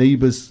and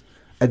neighbors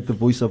at the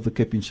Voice of the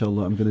Cape,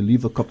 inshallah. I'm going to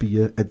leave a copy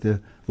here at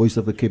the Voice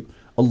of the Cape.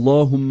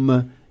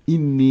 Allahumma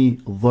inni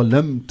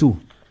zalamtu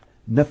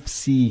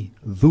nafsi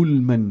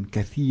dhulman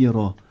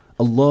kathira.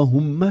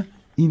 Allahumma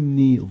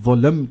inni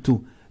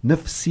zalamtu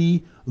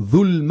nafsi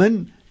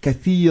dhulman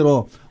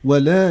kathira.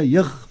 ولا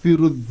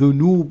يغفر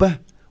الذنوب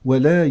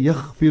ولا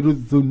يغفر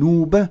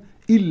الذنوب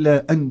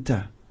إلا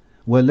أنت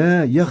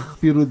ولا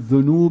يغفر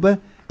الذنوب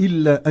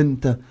إلا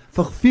أنت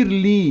فاغفر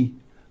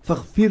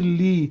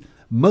لي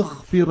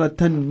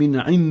مغفرة من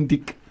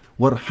عندك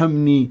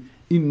وارحمني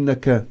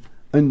إنك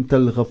أنت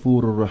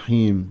الغفور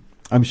الرحيم.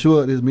 I'm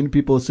sure there's many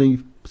people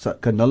saying,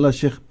 Kanallah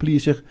Sheikh,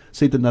 please Sheikh,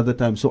 say it another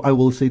time. So I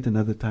will say it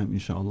another time,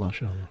 inshallah.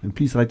 And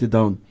please write it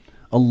down.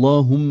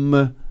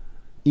 Allahumma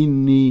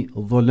inni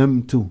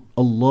dhalamtu.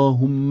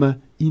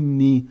 Allahumma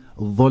inni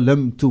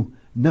dhalamtu.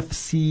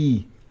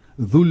 Nafsi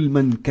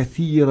dhulman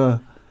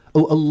kathira.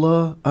 Oh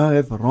Allah, I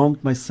have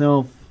wronged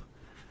myself.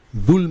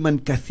 Dhulman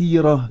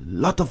kathira.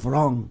 Lot of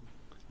wrong.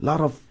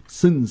 Lot of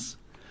sins.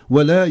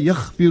 وَلَا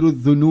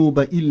يَغْفِرُ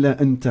الذُّنُوبَ إِلَّا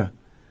أَنْتَ.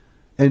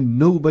 And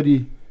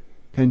nobody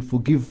can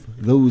forgive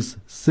those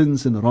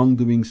sins and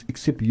wrongdoings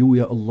except you,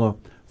 Ya Allah.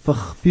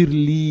 فَاغْفِرْ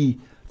لِي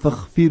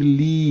فَاغْفِرْ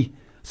لِي.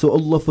 So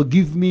Allah,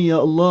 forgive me, Ya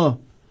Allah.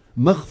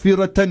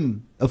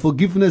 مَغْفِرَةً, a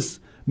forgiveness.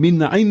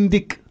 مِنْ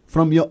عِنْدِكَ,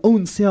 from your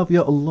own self,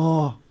 Ya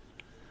Allah.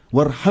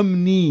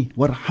 وَارْحَمْنِي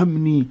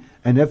وَارْحَمْنِي,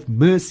 and have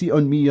mercy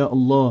on me, Ya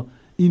Allah.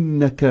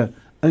 إِنَّكَ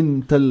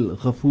أَنْتَ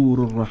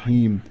الْغَفُورُ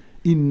الرَّحِيمُ.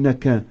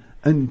 إِنَّكَ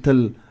أَنْتَ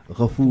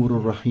الْغَفُورُ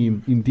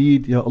الرَّحِيمُ.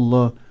 Indeed, Ya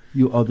Allah,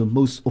 you are the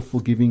most of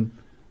forgiving,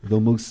 the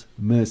most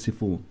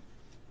merciful.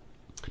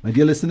 My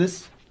dear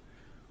listeners,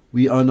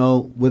 we are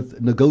now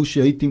with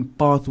negotiating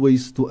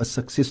pathways to a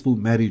successful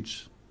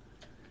marriage.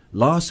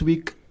 Last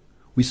week,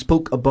 we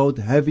spoke about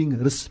having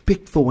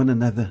respect for one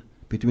another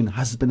between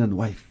husband and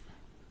wife.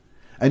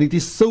 And it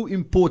is so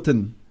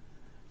important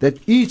that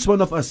each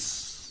one of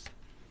us,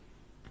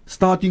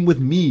 starting with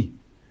me,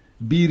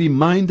 be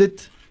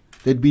reminded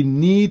that we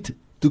need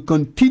to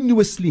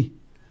continuously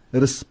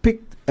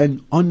respect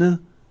and honor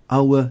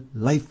our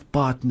life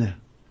partner,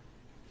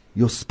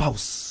 your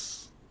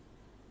spouse.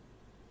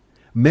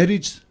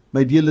 Marriage,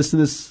 my dear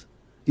listeners,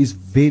 is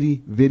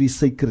very, very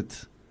sacred.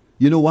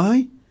 You know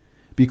why?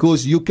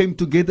 Because you came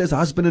together as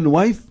husband and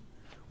wife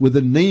with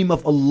the name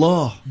of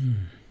Allah.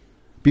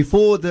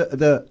 Before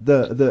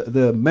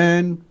the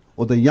man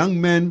or the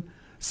young man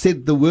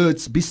said the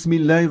words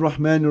Bismillahir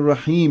Rahmanir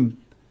Rahim,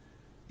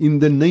 in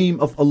the name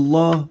of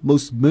Allah,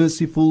 most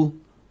merciful,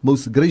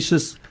 most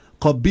gracious,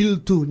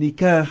 qabiltu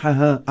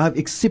nikahaha, I've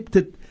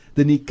accepted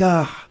the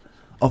nikah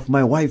of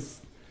my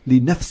wife, li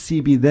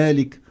nafsi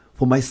bidhalik,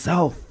 for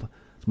myself,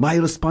 my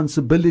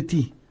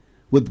responsibility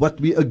with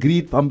what we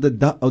agreed from the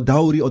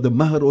dowry or the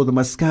mahr or the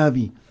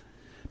maskavi.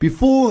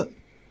 Before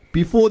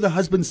the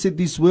husband said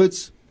these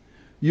words,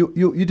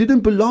 you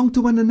didn't belong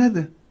to one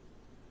another.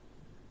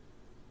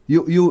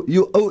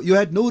 You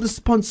had no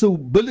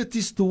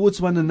responsibilities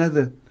towards one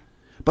another.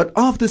 But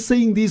after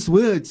saying these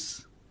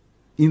words,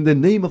 in the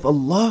name of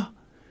Allah,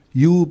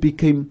 you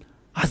became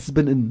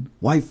husband and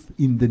wife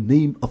in the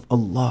name of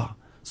Allah.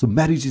 So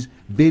marriage is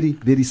very,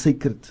 very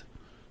sacred.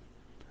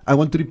 I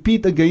want to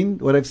repeat again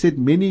what I've said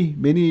many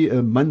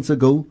months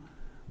ago,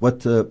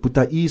 wat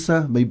Puta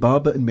Isa, my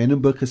baba in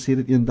Menenberg gesê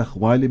het eendag,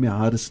 waar hy my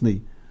hare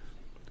sny.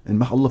 En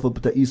mag Allah vir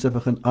Puta Isa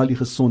vir al die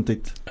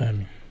gesondheid.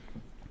 Amen.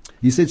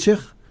 He said,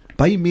 Sheikh,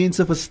 baie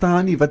mense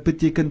verstaan nie wat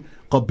beteken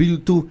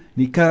qabiltu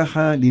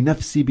nikaha li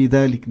nafsi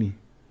bidhalik nie.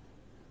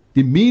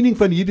 Die meaning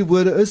van hierdie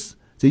woorde is,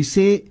 sy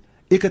sê,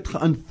 ek het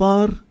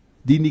geaanvaar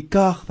die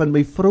nikah van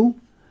my vrou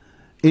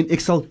en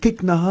ek sal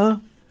kyk na haar,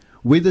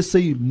 whether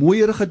sy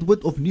mooier gaan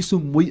word of nie so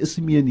mooi is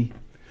meer nie.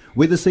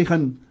 Whether sy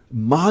gaan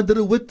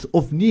madere word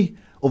of nie,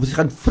 of sy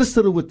gaan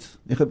frissere word.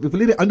 Ek wil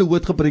nie die ander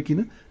woord gebruik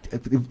nie,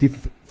 die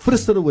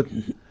frissere word.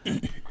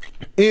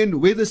 En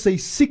whether sy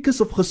siek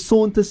is of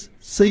gezond is,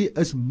 sy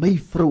is my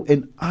vrou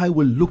and I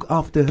will look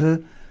after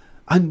her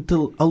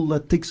until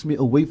Allah takes me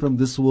away from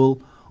this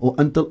world, or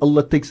until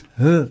Allah takes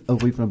her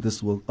away from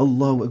this world.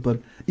 Allahu Akbar.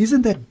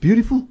 Isn't that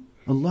beautiful?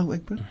 Allahu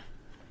Akbar.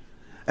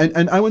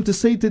 And I want to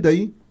say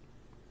today,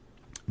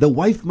 the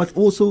wife must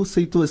also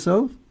say to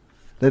herself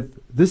that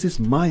this is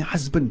my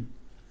husband.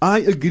 I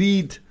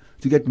agreed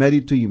to get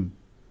married to him.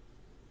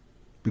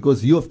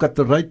 Because you have got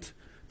the right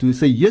to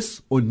say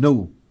yes or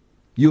no.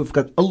 You have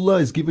got, Allah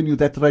has given you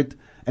that right.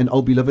 And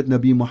our beloved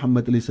Nabi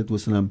Muhammad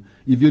ﷺ.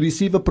 If you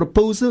receive a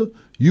proposal,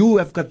 you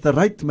have got the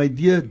right, my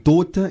dear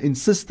daughter and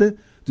sister,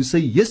 to say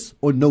yes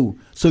or no.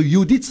 So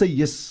you did say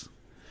yes.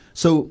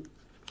 So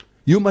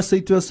you must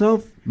say to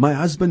yourself, my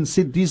husband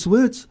said these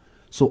words,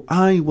 so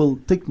I will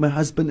take my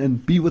husband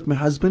and be with my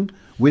husband,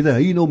 whether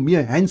hy nou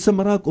meer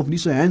handsome raak of nie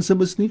so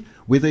handsome is nie,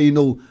 whether hy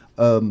nou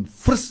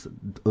fris,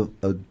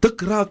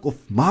 dik raak of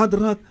mader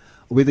raak,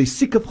 whether hy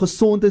siek of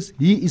gezond is,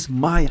 he is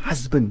my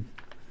husband.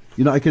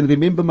 You know, I can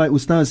remember my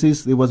ustaz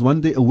says there was one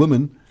day a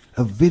woman,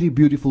 a very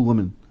beautiful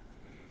woman,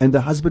 and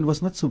the husband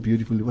was not so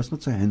beautiful, he was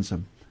not so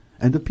handsome.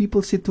 And the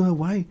people said to her,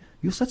 why?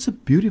 You're such a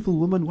beautiful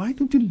woman, why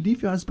don't you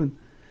leave your husband?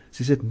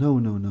 She said, no.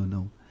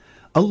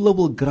 Allah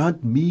will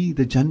grant me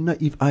the Jannah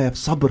if I have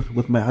sabr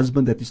with my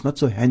husband that is not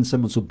so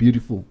handsome and so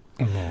beautiful.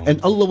 Allah.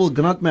 And Allah will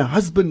grant my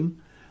husband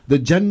the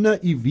Jannah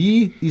if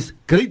he is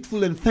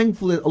grateful and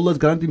thankful that Allah has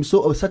granted him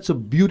such a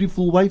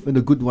beautiful wife and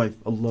a good wife.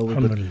 Allahu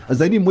Akbar. As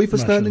jy nie mooi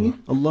verstaan nie?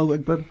 Allahu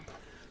Akbar.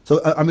 So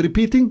I'm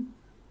repeating.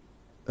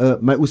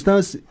 My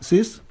ustaz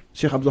says,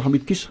 Sheikh Abdul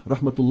Hamid Kish,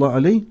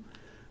 rahmatullah alayh,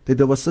 that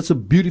there was such a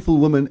beautiful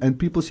woman and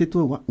people said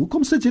to her,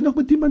 hoekom sit jy nog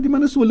met die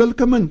man is so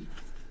lelke man?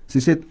 She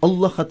said,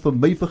 Allah gaat vir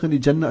my vergun die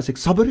Jannah as ek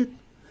sabr het.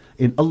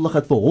 En Allah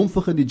gaat vir hom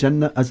vergun die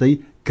Jannah as hy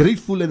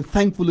grateful and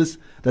thankful is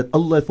dat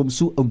Allah het vir hom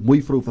so 'n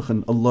mooi vrou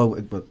vergun. Allahu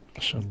Akbar.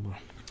 Mashallah.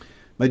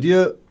 My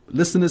dear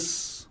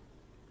listeners,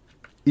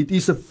 it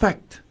is a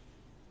fact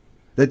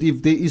that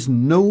if there is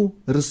no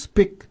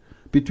respect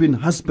between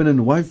husband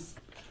and wife,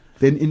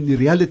 then in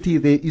reality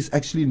there is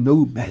actually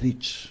no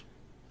marriage.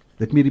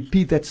 Let me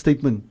repeat that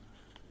statement.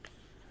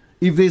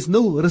 If there is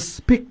no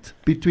respect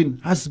between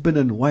husband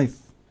and wife,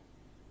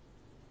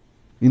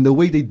 in the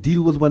way they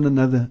deal with one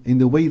another, in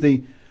the way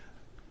they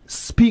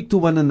speak to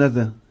one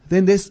another,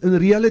 then in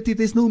reality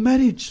there's no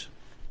marriage.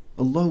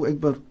 Allahu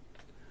Akbar.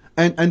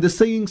 And the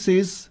saying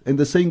says, and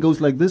the saying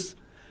goes like this: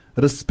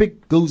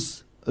 respect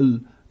goes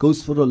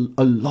for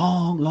a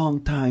long, long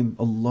time.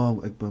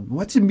 Allahu Akbar.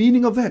 What's the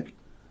meaning of that?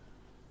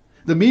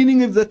 The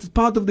meaning of that,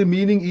 part of the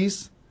meaning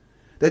is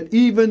that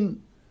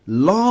even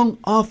long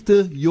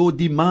after your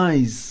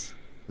demise,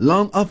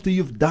 long after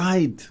you've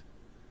died,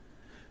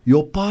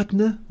 your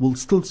partner will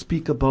still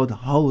speak about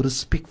how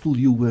respectful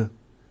you were.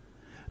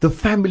 The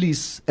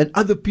families and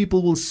other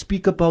people will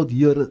speak about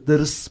the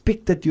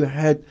respect that you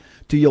had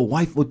to your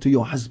wife or to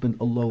your husband.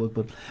 Allahu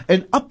Akbar.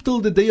 And up till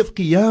the day of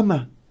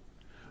Qiyamah,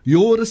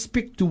 your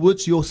respect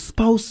towards your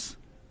spouse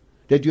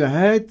that you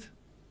had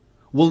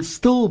will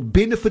still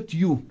benefit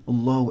you.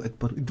 Allahu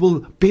Akbar. It will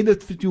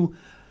benefit you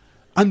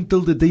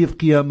until the day of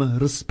Qiyamah.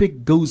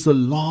 Respect goes a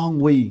long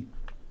way.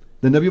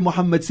 The Nabi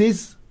Muhammad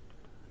says,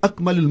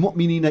 أكمل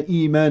المؤمنين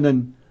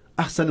إيمانا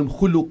أحسنهم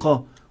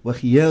خلقا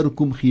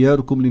وخياركم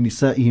خياركم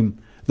لنسائهم.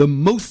 The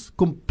most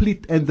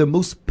complete and the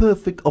most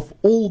perfect of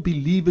all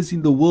believers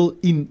in the world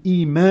in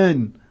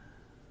Iman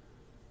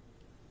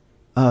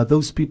are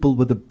those people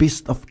with the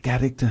best of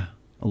character.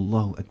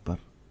 Allahu Akbar.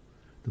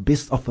 The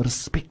best of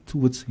respect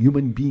towards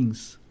human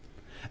beings.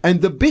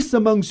 And the best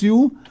amongst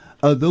you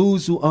are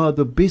those who are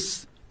the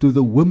best to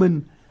the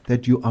women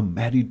that you are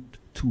married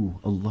to.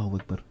 Allahu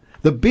Akbar.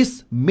 The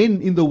best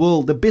men in the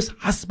world, the best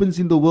husbands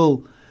in the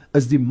world,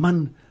 is die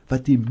man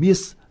wat die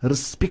mees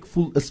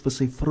respectful is vir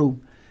sy vrou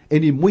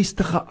en die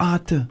mooiste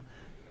geaate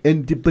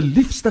en die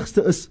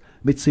beliefstigste is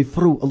met sy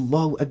vrou.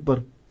 Allahu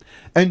Akbar.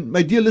 And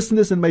my dear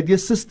listeners and my dear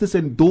sisters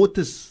and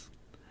daughters,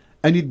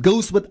 and it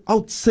goes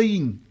without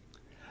saying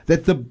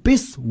that the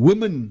best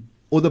woman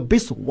or the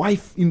best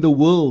wife in the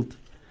world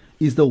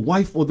is the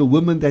wife or the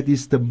woman that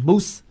is the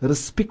most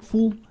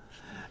respectful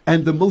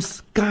and the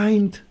most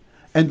kind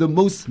and the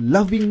most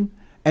loving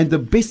and the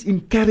best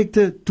in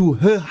character to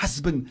her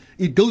husband.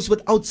 It goes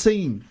without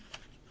saying.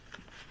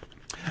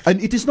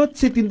 And it is not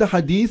said in the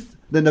hadith.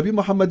 The Nabi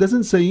Muhammad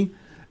doesn't say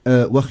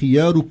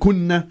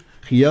وَخِيَارُكُنَّ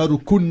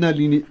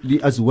خِيَارُكُنَّ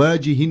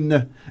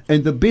لِأَزْوَاجِهِنَّ.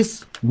 And the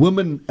best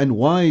women and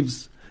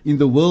wives in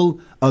the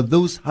world are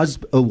those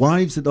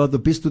wives that are the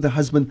best to the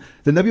husband.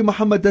 The Nabi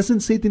Muhammad doesn't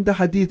say it in the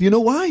hadith. You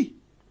know why?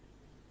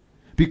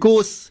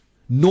 Because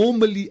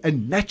normally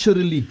and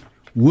naturally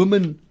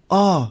women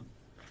are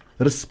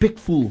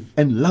respectful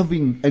and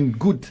loving and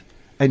good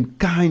and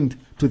kind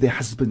to their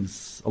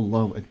husbands.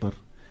 Allahu Akbar.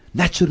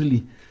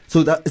 Naturally.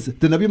 So that is,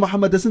 the Nabi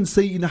Muhammad doesn't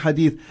say in a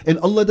hadith, and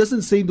Allah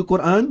doesn't say in the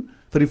Quran,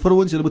 vir die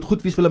vrouens, julle moet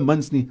goed wees vir hulle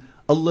mans nie.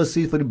 Allah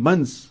says for the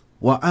mans,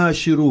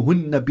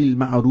 وَعَاشِرُهُنَّ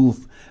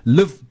بِالْمَعْرُوفِ.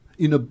 Live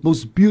in a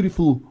most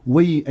beautiful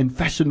way and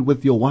fashion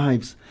with your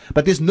wives.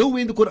 But there's no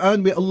way in the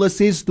Quran where Allah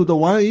says to the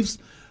wives,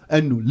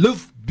 and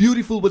live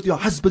beautiful with your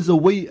husbands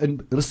away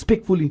and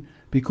respectfully,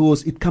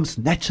 because it comes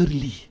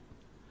naturally.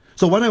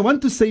 So what I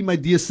want to say, my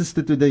dear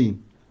sister, today,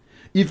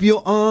 if you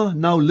are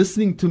now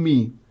listening to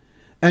me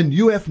and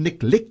you have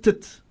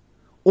neglected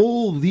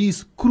all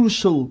these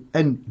crucial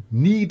and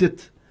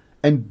needed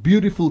and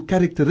beautiful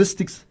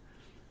characteristics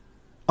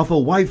of a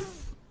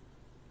wife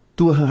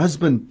to her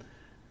husband,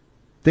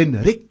 then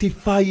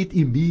rectify it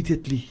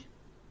immediately.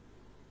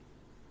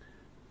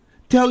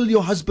 Tell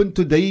your husband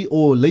today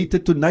or later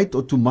tonight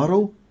or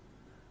tomorrow,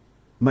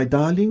 my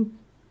darling,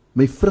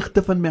 my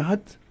vrugte van my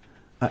hart,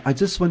 I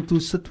just want to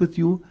sit with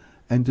you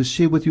and to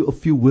share with you a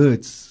few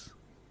words.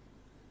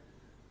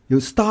 You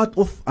start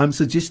off, I'm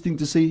suggesting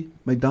to say,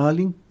 my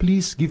darling,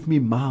 please give me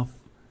maaf.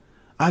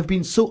 I've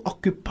been so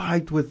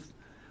occupied with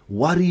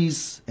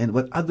worries and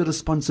with other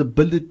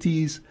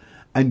responsibilities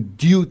and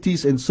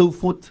duties and so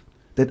forth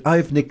that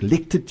I've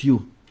neglected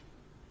you.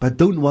 But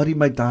don't worry,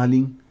 my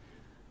darling.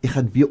 Ek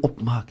gaan weer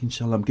opmaak,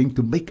 inshallah. I'm going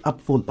to make up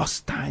for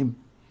lost time.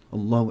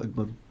 Allahu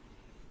Akbar.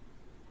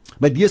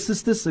 My dear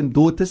sisters and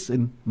daughters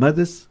and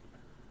mothers,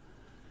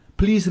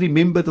 please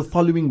remember the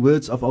following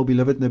words of our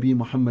beloved Nabi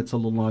Muhammad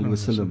sallallahu alaihi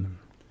wasallam.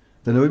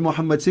 The Nabi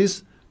Muhammad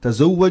says,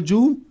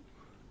 "Tazawwaju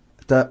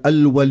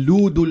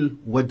al-waludul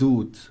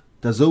wadud."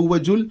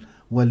 Tazawwajul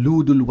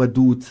waludul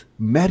wadud.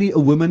 Marry a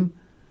woman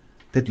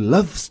that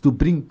loves to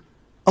bring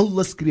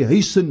Allah's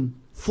creation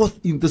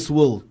forth in this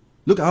world.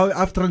 Look how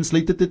I've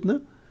translated it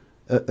now.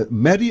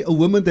 Marry a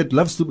woman that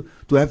loves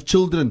to have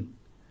children.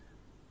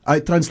 I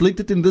translate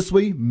it in this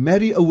way: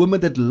 marry a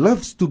woman that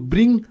loves to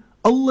bring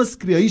Allah's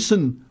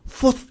creation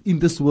forth in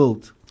this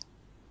world.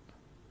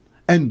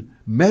 And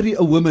marry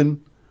a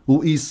woman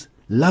who is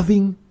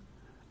loving,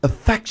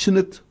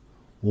 affectionate,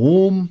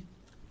 warm,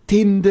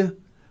 tender,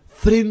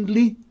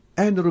 friendly,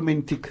 and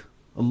romantic.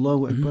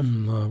 Allahu Akbar.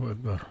 Allahu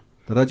Akbar.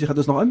 Raji, gaat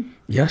ons nog aan?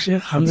 Ja,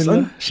 Sheikh,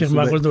 alhamdulillah. Sheikh,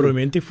 maak ons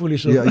romantic voel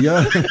so. Yeah,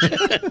 yeah.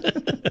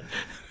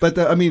 But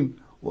I mean,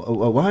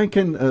 why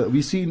can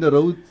we see in the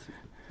road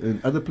in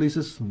other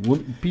places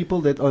people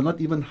that are not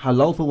even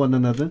halal for one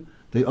another?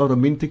 They are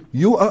romantic.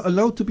 You are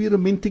allowed to be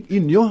romantic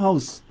in your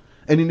house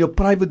and in your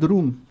private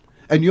room.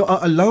 And you are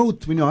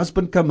allowed when your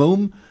husband come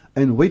home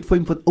and wait for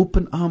him with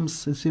open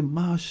arms and say,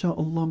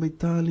 MashaAllah, my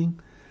darling.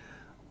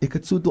 Ek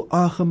het so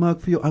dua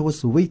gemaak vir jou. I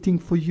was waiting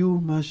for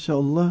you,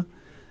 MashaAllah.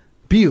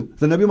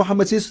 The Nabi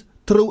Muhammad says,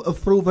 trou 'n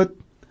vrou wat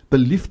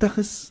beliefdig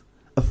is,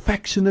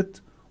 affectionate,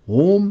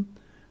 warm,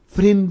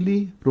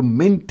 friendly,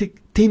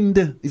 romantic,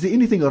 tender. Is there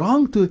anything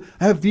wrong to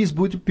have these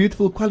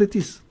beautiful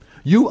qualities?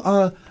 You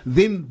are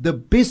then the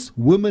best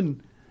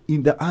woman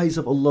in the eyes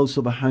of Allah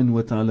subhanahu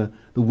wa ta'ala.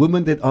 The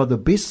women that are the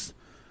best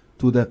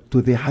to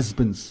their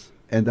husbands.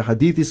 And the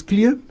hadith is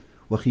clear.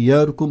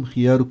 وَخِيَارُكُمْ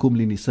خِيَارُكُمْ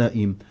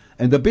لِنِسَائِهِمْ.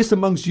 And the best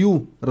amongst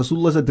you,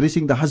 Rasulullah is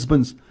addressing the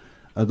husbands,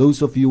 are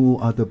those of you who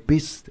are the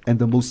best and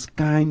the most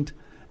kind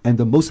and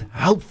the most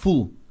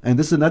helpful. And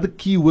this is another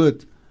key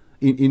word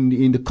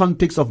in the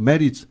context of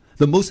marriage.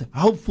 The most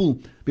helpful,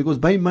 because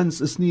by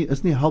mans is nie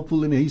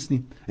helpful in huis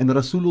nie. And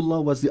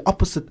Rasulullah was the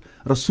opposite.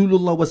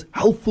 Rasulullah was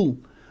helpful.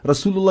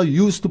 Rasulullah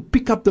used to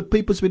pick up the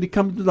papers when he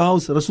came to the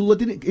house. Rasulullah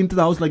didn't enter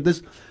the house like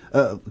this.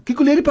 Kyk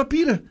hoe lê die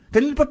papiere.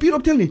 Kan jy die papier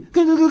optel nie?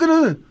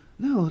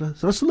 No,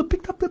 Rasulullah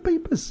picked up the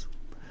papers.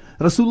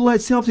 Rasulullah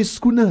het self sy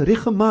skoene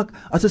reggemaak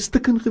as 'n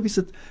stikken gewees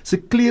het. Sy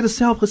klere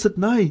self gesit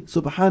naai.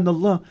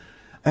 Subhanallah.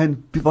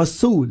 And he was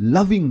so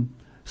loving.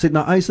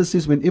 Sayyidina Aisha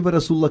says whenever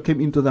Rasulullah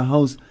came into the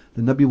house,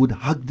 the Nabi would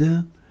hug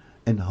her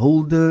and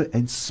hold her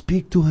and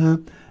speak to her.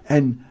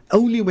 And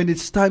only when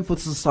it's time for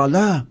the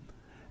salah,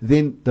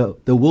 then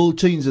the world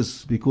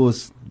changes,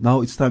 because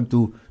now it's time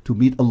to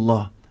meet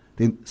Allah.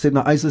 Then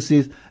Sayyidina Aisha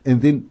says,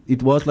 and then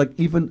it was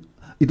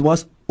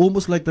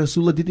almost like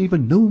Rasulullah didn't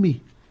even know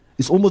me.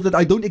 It's almost that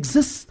I don't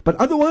exist. But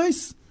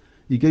otherwise,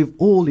 he gave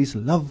all his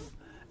love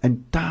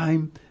and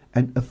time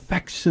and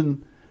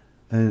affection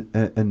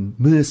and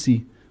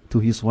mercy to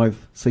his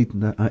wife,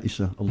 Sayyidina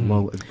Aisha.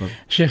 Allahu Akbar.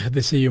 Sheikh,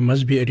 they say you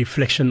must be a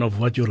reflection of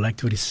what you like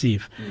to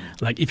receive.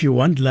 Like if you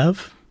want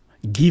love,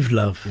 give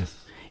love. Yes.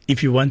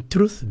 If you want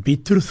truth, be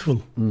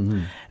truthful.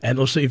 And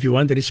also if you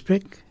want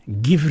respect,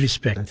 give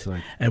respect. That's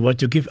right. And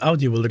what you give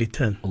out, you will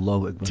return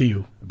Allahu Akbar. to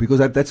you. Because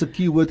that's a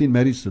key word in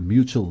marriage,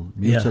 mutual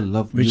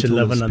love, mutual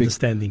love and respect,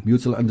 understanding.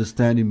 mutual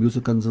understanding,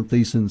 mutual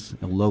consultations.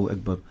 Allahu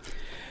Akbar.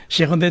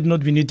 Sheikh, on that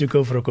note, we need to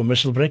go for a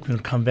commercial break. We'll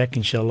come back,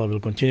 inshallah.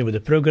 We'll continue with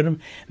the program,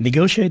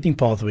 Negotiating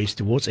Pathways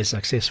Towards a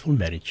Successful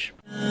Marriage.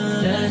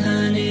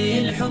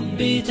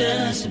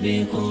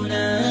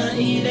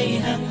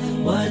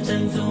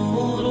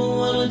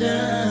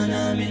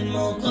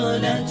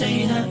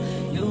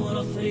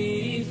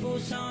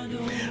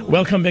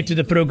 Welcome back to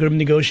the program,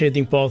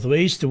 Negotiating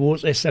Pathways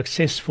Towards a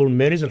Successful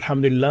Marriage.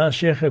 Alhamdulillah,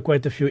 Sheikh,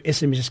 quite a few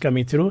SMSs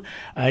coming through.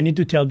 I need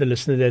to tell the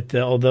listener that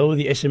although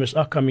the SMS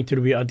are coming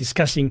through, we are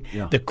discussing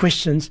the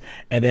questions,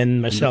 and then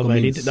myself, I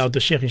read it out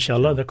to Sheikh,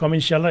 inshallah, the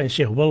comment, inshallah, and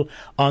Sheikh will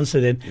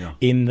answer them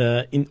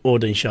in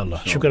order,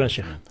 inshallah. Shukran,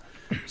 Sheikh.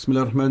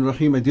 Bismillah ar-Rahman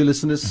ar-Rahim. My dear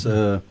listeners,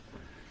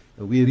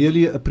 we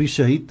really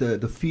appreciate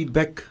the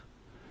feedback.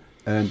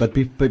 But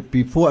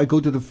before I go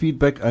to the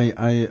feedback,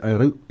 I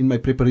wrote in my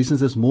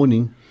preparations this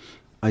morning,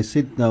 I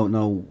said, now,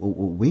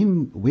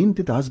 when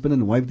did husband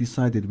and wife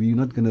decide that we're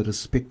not going to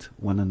respect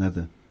one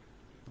another?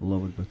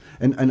 Allahu Akbar.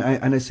 And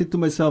I said to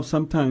myself,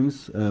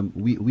 sometimes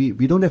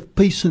we don't have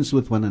patience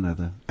with one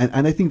another.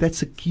 And I think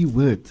that's a key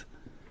word.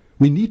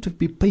 We need to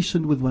be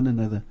patient with one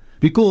another.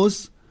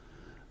 Because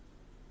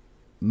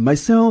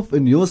myself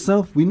and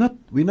yourself, we're not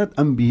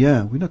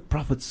anbiya, we're not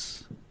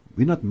prophets,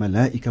 we're not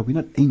malaika, we're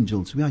not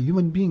angels, we are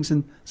human beings,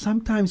 and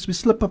sometimes we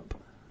slip up.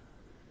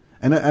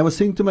 And I was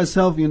saying to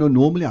myself,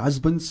 normally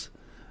husbands,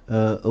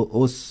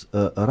 ons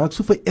raak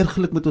so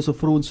verergerlik met ons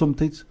vrouens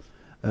sometimes.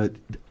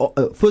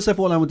 First of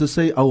all, I want to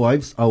say our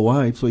wives,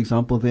 for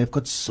example, they have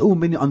got so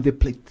many on their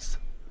plates.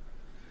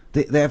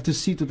 They have to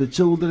see to the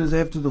children, they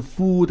have to the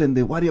food, and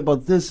they worry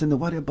about this and they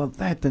worry about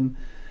that, and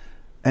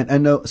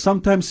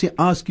sometimes she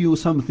asks you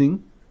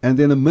something, and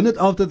then a minute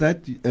after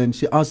that, and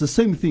she asks the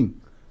same thing.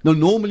 Now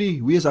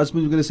normally, we as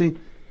husbands are going to say,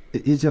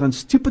 is jy dan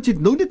stupid? Jy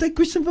het nou net 'n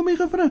question vir my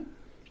gevra.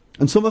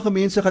 En sommige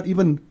mense gaan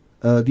even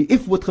die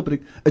F woord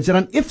gebruik. Is jy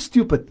dan F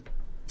stupid?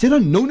 Jy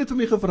dan nou net vir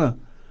my gevra.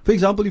 For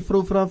example, die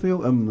vrou vra vir jou,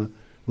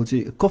 wil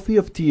jy koffie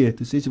of tee?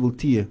 Toe sê jy wil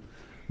tee.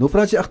 Nou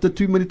vra sy agter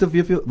 2 minute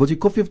weer vir jou, wil jy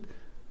koffie of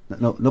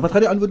nou wat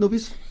gaan die antwoord nou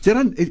wees? Jy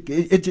dan is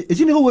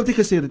jy nie gehoor wat jy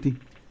gesê het nie.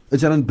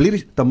 Is jy dan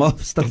bly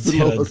tamaf stap vir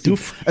jou?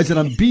 Is jy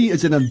dan B,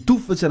 is jy dan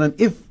doef, is jy dan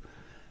F?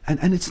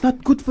 And it's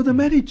not good for the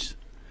marriage.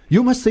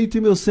 You must say to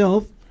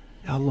yourself,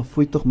 ja Allah,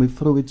 fooi tog my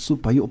vrou het so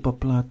baie op haar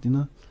plaat,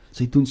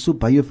 sy doen so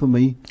baie vir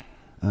my.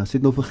 Sy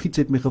het nou vergiet,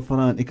 sy het my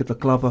gevra en ek het 'n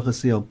klaar van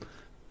gesê.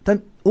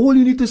 Then all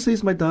you need to say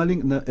is, my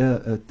darling,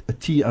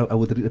 tea, I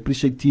would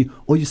appreciate tea,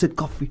 or you said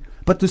coffee.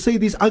 But to say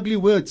these ugly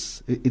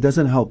words, it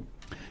doesn't help.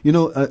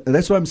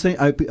 That's why I'm saying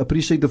I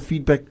appreciate the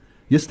feedback.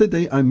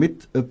 Yesterday I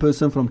met a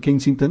person from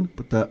Kensington,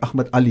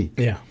 Ahmed Ali.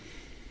 Ja.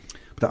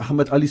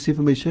 Ahmed Ali sê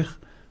vir my, Sheikh,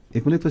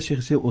 ek wil net wat Sheikh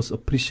sê, ons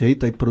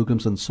appreciate hy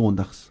programs on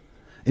Sondags.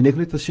 En ek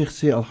wil net wat Sheikh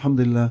sê,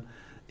 alhamdulillah,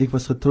 ek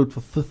was getrouwd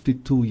for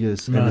 52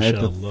 years. And I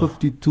had a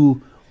 52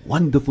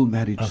 wonderful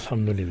marriage.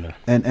 Alhamdulillah.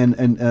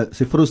 En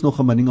sy vrou is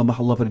nog 'n maninga, mag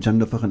Allah vir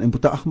Jannah vergaan. En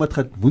Boeta Ahmed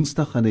gaan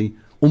Woensdag gaan hy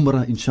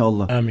Umrah,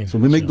 inshallah. Amen. So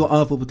we make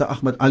dua for Boeta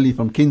Ahmed Ali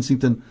from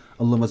Kensington.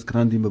 Allah must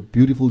grant him a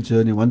beautiful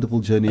journey, wonderful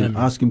journey. Amen. And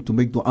ask him to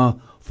make dua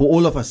for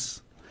all of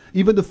us.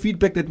 Even the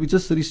feedback that we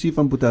just received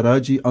from Boeta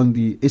Raji on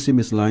the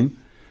SMS line,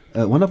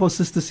 one of our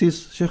sisters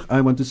says, Sheikh,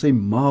 I want to say,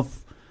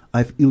 Maaf,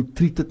 I've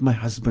ill-treated my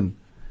husband.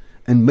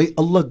 And may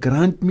Allah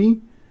grant me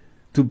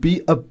to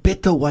be a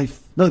better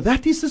wife. Now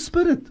that is the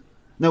spirit.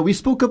 Now we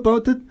spoke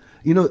about it,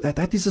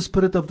 that is the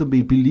spirit of the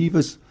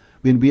believers.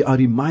 When we are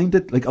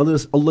reminded, like Allah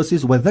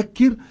says,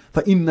 وَذَكِّرْ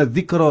فَإِنَّ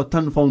الذِّكْرَ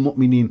تَنْفَعُ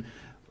الْمُؤْمِنِينَ.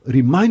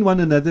 Remind one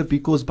another,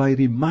 because by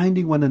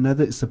reminding one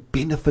another is a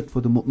benefit for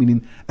the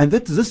mu'minin. And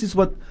this is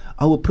what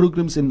our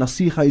programs in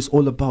Nasiha is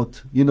all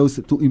about,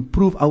 to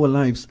improve our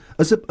lives.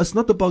 It's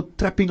not about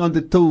trapping on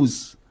the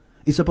toes.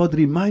 It's about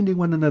reminding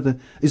one another.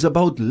 It's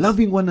about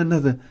loving one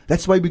another.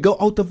 That's why we go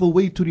out of our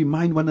way to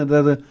remind one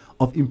another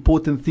of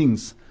important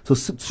things. So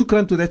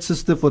shukran to that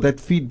sister for that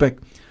feedback.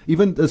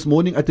 Even this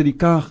morning at the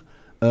Rikah,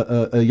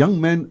 a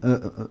young man,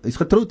 he's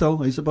getrouwd al,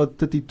 he's about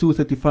 32,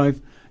 35.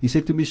 He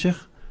said to me, Sheikh,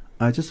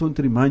 I just want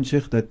to remind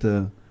Sheikh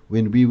that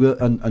when we were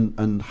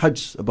on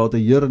Hajj about a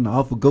year and a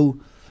half ago,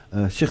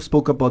 Sheikh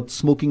spoke about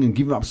smoking and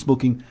giving up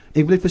smoking.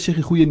 Ek wil net vir Sheikh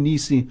 'n goeie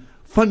nuus sê.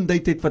 Van die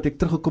tyd wat ek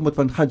teruggekom het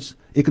van Hajj,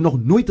 ek het nog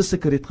nooit 'n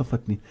sigaret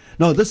gevat nie.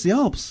 Now this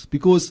helps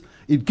because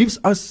it gives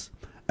us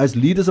as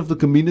leaders of the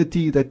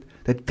community that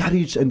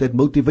courage and that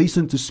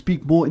motivation to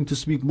speak more and to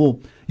speak more.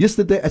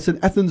 Yesterday at St.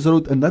 Athens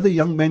Road, another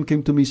young man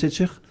came to me and said,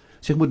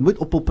 Sheikh, moet nooit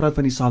ophou praat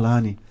van die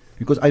salah nie,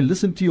 because I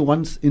listened to you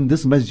once in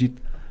this masjid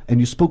and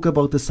you spoke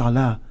about the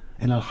salah,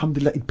 and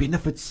alhamdulillah it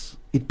benefits,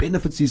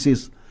 he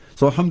says.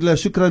 So alhamdulillah,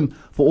 shukran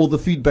for all the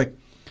feedback.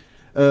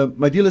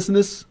 My dear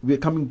listeners, we are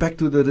coming back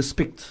to the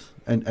respect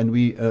and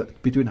we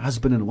between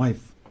husband and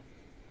wife,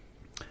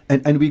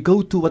 and we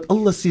go to what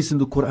Allah says in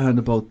the Quran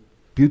about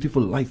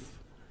beautiful life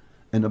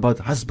and about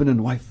husband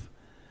and wife.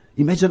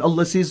 Imagine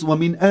Allah says,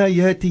 وَمِنْ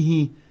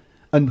آيَاتِهِ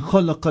أَنْ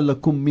خَلَقَ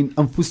لَكُم مِّنْ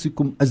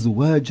أَنفُسِكُمْ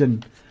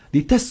أَزْوَاجًا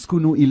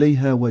لِتَسْكُنُوا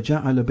إِلَيْهَا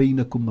وَجَعَلَ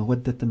بَيْنَكُمْ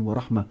مَوَدَّةً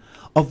وَرَحْمَةً.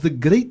 Of the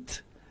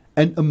great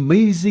and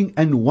amazing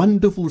and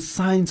wonderful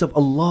signs of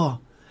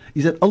Allah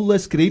is that Allah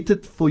has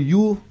created for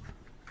you,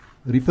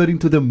 referring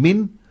to the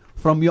men,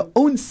 from your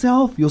own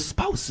self, your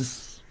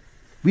spouses.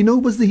 We know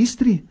what's the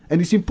history,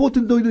 and it's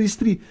important to know the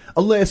history.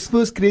 Allah has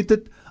first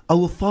created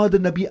our father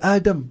Nabi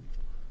Adam,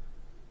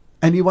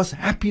 and he was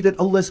happy that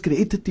Allah has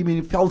created him, and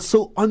he felt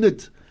so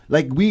honored.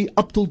 Like we,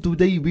 up till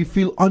today, we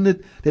feel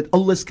honored that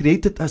Allah has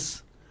created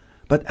us.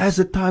 But as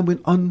the time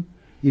went on,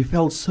 he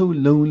felt so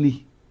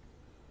lonely.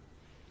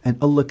 And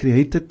Allah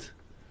created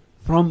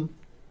from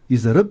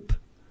his rib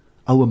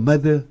our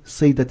mother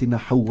Sayyidatina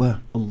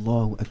Hawa.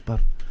 Allahu Akbar.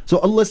 So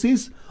Allah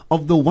says,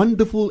 of the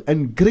wonderful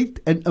and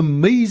great and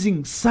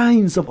amazing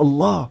signs of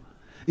Allah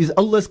is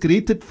Allah has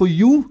created for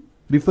you,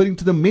 referring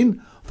to the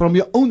men, from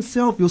your own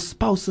self, your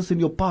spouses and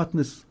your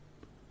partners.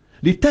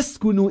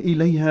 لِتَسْكُنُوا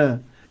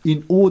إِلَيْهَا,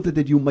 in order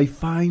that you may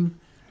find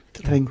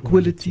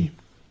tranquility,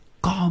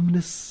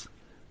 calmness,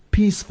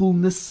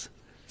 peacefulness,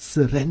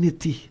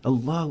 serenity.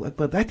 Allahu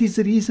Akbar. That is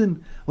the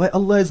reason why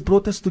Allah has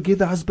brought us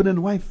together, husband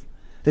and wife,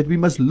 that we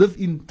must live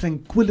in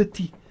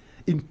tranquility,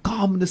 in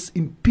calmness,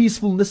 in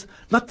peacefulness,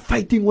 not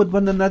fighting with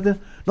one another,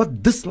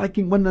 not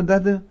disliking one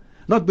another,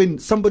 not when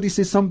somebody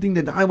says something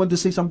that I want to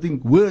say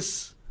something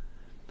worse.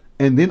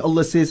 And then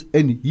Allah says,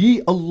 and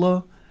He,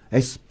 Allah,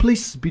 has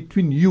placed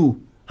between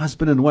you,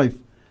 husband and wife,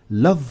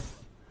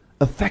 love,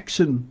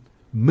 affection,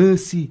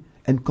 mercy,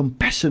 and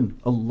compassion.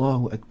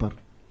 Allahu Akbar.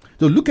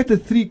 So look at the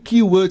three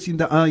key words in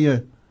the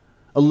ayah.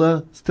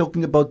 Allah is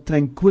talking about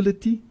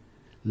tranquility,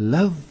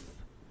 love,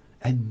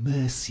 and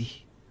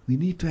mercy. We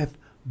need to have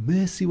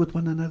mercy with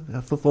one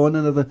another, for one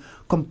another,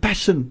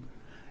 compassion.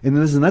 And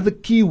there's another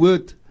key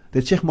word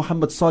that Sheikh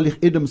Muhammad Salih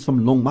Adams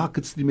from Long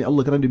Market Street, may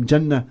Allah grant him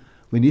Jannah,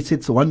 when he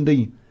said so one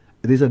day,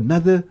 there's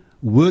another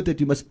word that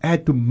you must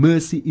add to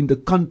mercy in the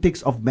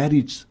context of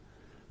marriage.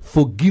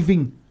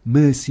 Forgiving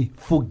mercy.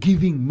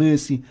 Forgiving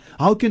mercy.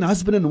 How can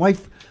husband and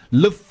wife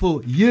live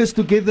for years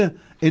together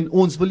en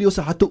ons wil jy ons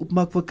harte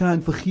oopmaak vir mekaar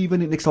en vergewe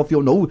en ek sal vir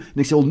jou nou en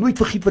ek sal nooit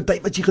vergeet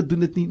wat jy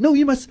gedoen het nie. No,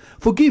 you must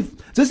forgive.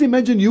 Just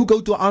imagine you go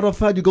to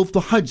Arafah, you go to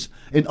Hajj,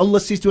 and Allah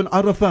says to you in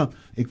Arafah,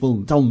 ek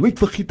sal nooit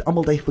vergeet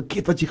almal dat jy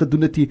vergeet wat jy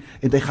gedoen het nie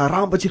en hy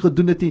geraam wat jy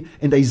gedoen het nie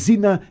en hy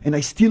zina en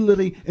hy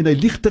steelery en hy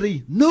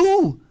liegtery.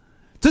 No!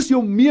 Just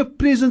your mere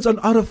presence on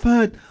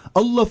Arafat,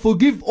 Allah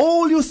forgive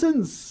all your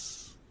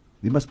sins.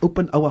 We must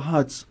open our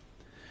hearts.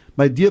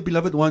 My dear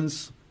beloved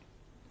ones,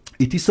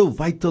 it is so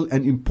vital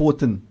and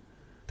important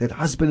that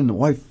husband and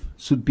wife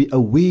should be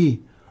aware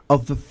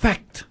of the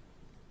fact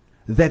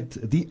that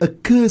the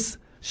accursed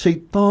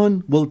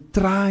shaitan will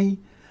try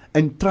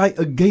and try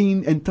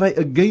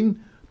again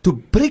to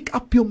break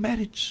up your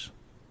marriage,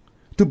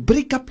 to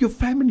break up your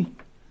family.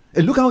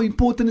 And look how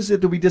important it is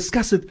that we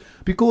discuss it,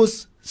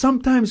 because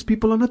sometimes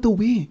people are not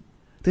aware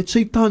that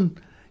Shaitan,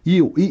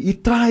 he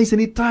tries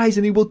and he tries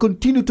and he will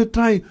continue to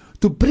try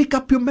to break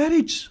up your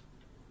marriage.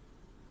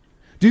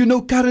 Do you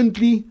know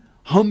currently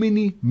how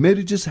many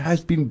marriages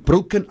has been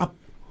broken up?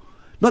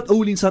 Not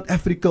only in South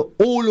Africa,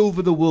 all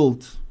over the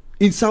world.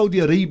 In Saudi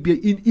Arabia,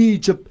 in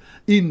Egypt,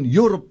 in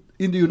Europe,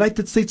 in the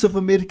United States of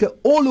America,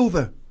 all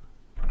over.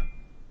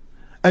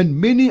 And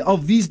many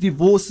of these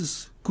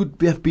divorces could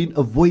have been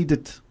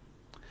avoided.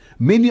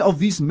 Many of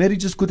these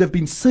marriages could have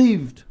been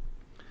saved.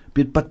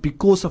 But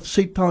because of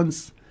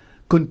Shaitan's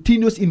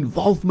continuous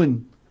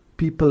involvement,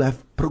 people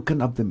have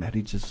broken up the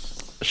marriages.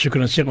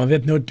 Shukran, Sheikh. On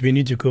that note, we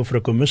need to go for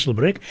a commercial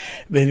break.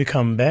 When we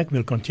come back,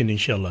 we'll continue,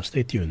 inshallah.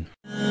 Stay tuned.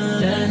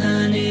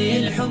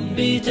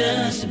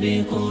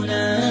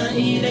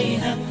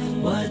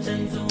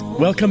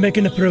 Welcome back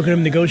in the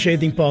program,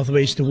 Negotiating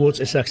Pathways Towards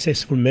a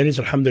Successful Marriage.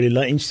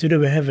 Alhamdulillah. In studio,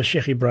 we have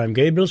Sheigh Ebrahim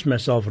Gabriels,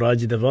 myself,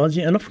 Raji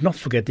Davaji, and not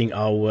forgetting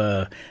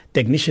our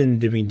technician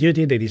doing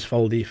duty, that is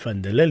Faldi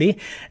van der Lily.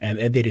 And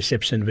at the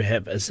reception, we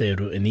have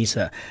Azeru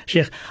Anisa.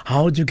 Sheikh,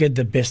 how do you get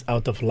the best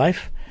out of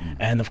life?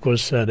 And of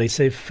course, they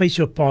say, face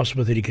your past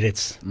with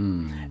regrets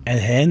and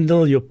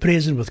handle your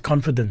present with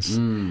confidence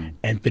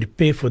and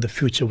prepare for the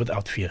future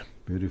without fear.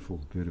 Beautiful,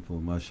 beautiful,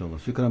 mashallah.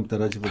 Shukran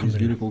Taraji for these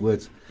beautiful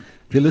words.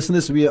 Dear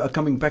listeners, we are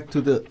coming back to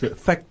the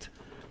fact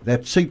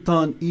that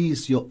Shaitan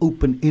is your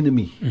open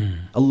enemy.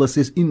 Allah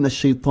says, Inna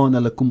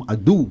Shaitana lakum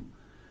adu.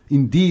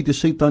 Indeed, the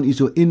Shaitan is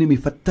your enemy.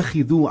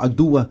 Fattakhidhu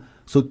aduwa.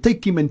 So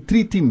take him and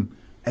treat him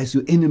as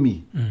your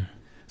enemy.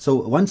 So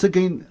once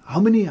again, how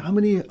many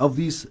of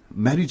these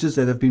marriages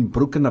that have been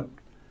broken up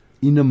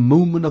in a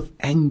moment of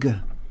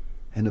anger,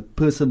 and a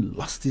person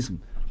lost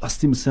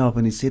himself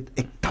and he said,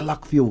 Ek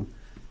talak vir jou.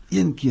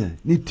 Een keer,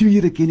 nie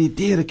tweede keer, nie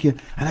derde keer,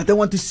 and I don't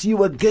want to see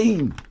you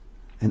again.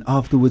 And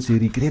afterwards he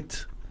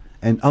regret.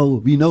 And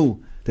we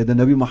know that the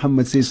Nabi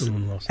Muhammad says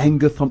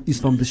anger is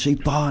from the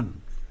Shaitan.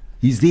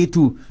 He's there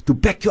to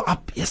back you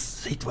up. Yes,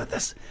 say it with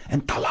us.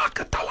 And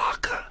talaka.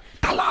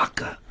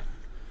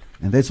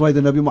 And that's why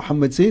the Nabi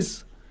Muhammad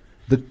says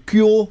the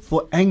cure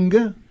for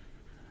anger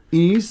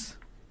is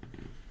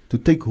to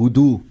take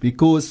wudu,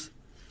 because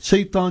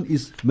Shaitan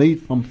is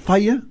made from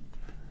fire,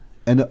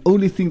 and the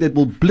only thing that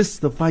will bliss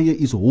the fire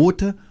is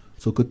water.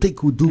 So go take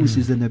wudu,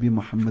 says the Nabi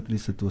Muhammad.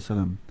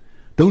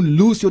 Don't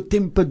lose your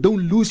temper.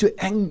 Don't lose your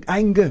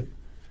anger.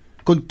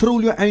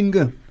 Control your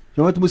anger.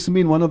 Jamaat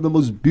Muslimin, one of the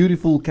most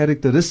beautiful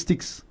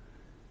characteristics,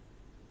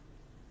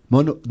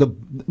 the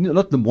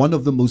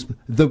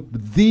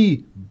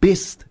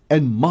best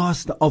and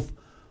master of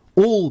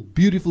all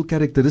beautiful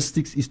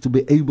characteristics is to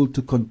be able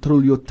to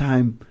control your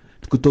time,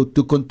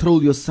 to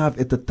control yourself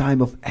at the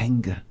time of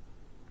anger.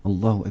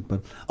 Allahu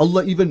Akbar.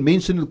 Allah even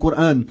mentioned in the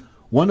Quran,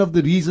 one of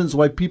the reasons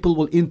why people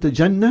will enter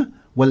Jannah,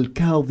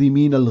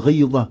 وَالْكَاظِمِينَ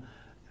الْغَيْظَ.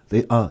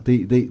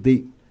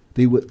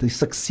 They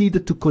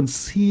succeeded to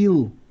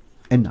conceal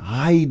and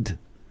hide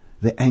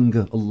the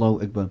anger.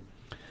 Allahu Akbar.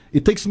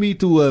 It takes me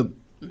to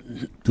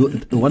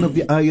one of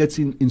the ayats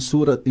in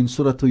Surah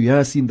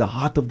Yasin, the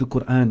heart of the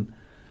Quran,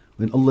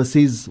 when Allah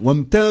says,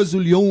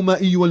 وَامْتَازُوا الْيَوْمَ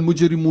أَيُّهَا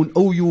الْمُجْرِمُونَ.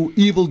 Oh, you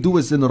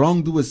evildoers and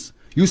wrongdoers,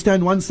 you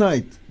stand one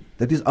side.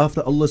 That is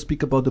after Allah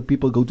speak about the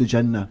people go to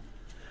Jannah.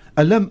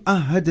 أَلَمْ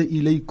أَهَدَ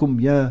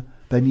إِلَيْكُمْ يَا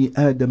بَنِي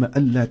آدَمَ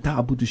أَلَّا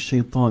تَعْبُدُوا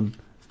الشَّيْطَانِ.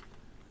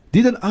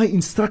 Didn't I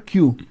instruct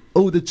you,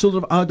 O the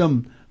children of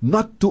Adam,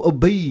 not to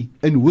obey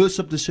and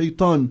worship the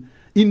Shaitan?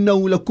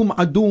 إِنَّهُ لَكُمْ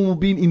عَدُوٌ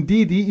مُبِينٌ.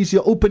 Indeed, he is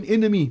your open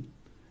enemy.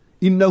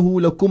 إِنَّهُ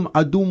لَكُمْ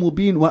عَدُوٌ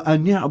مُبِينٌ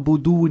وَأَنْ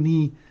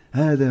يَعْبُدُونِي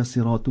هَذَا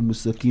صِرَاطٌ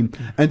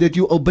مُسْتَقِيمٌ. And that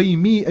you obey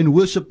me and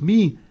worship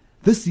me.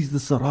 This is the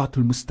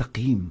Siratul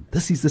Mustaqim.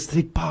 This is the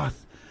straight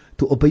path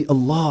to obey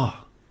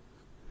Allah.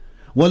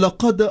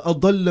 وَلَقَدْ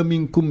أَضَلَّ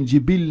مِنْكُمْ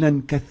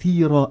جِبِلًّا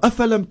كَثِيرًا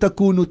أَفَلَمْ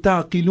تَكُونُوا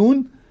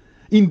تَعْقِلُونَ.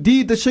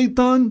 Indeed, the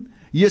Shaitan,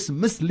 yes,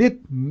 misled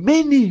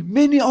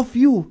many of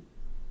you.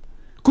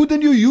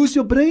 Couldn't you use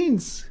your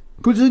brains?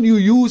 Couldn't you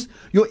use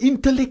your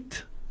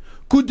intellect?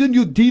 Couldn't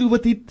you deal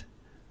with it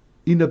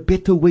in a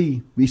better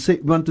way? We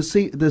want to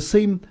say the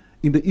same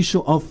in the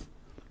issue of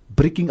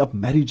breaking up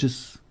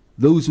marriages.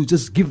 Those who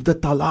just give the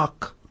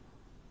talaq.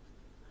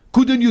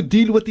 Couldn't you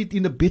deal with it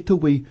in a better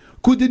way?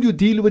 Couldn't you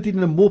deal with it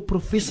in a more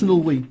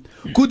professional way?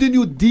 Couldn't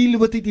you deal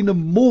with it in a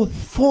more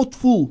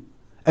thoughtful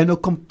and a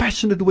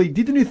compassionate way?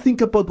 Didn't you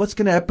think about what's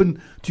going to happen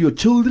to your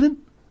children?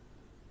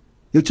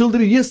 Your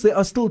children, yes, they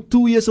are still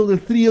 2 years old,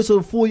 and 3 years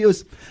old, 4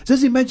 years.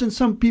 Just imagine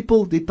some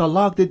people, they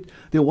talaq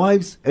their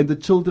wives, and the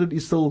children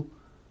is still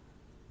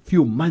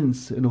few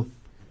months,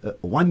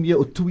 1 year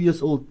or 2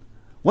 years old.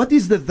 What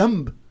is the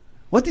dhanb?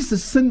 What is the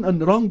sin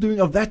and wrongdoing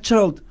of that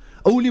child?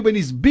 Only when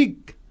he's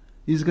big,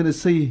 he's going to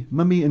say,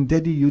 Mommy and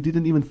Daddy, you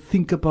didn't even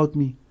think about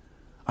me.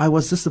 I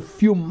was just a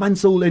few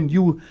months old and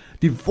you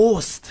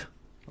divorced.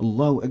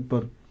 Allahu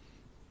Akbar.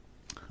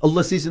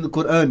 Allah says in the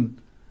Quran,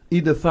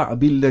 إِدْفَعْ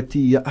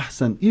بِالَّتِي يَا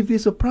أَحْسَنُ. If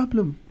there's a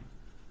problem,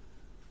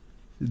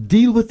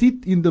 deal with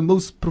it in the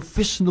most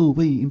professional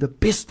way, in the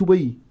best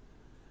way.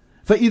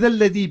 فَإِذَا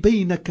الَّذِي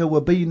بَيْنَكَ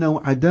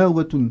وَبَيْنَهُ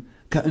عَدَاوَةٌ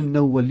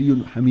كأنه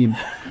ولي حميم.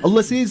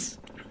 Allah says,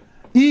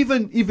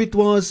 even if it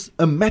was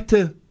a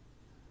matter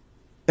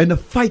and a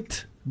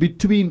fight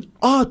between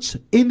arch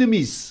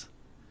enemies,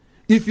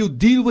 if you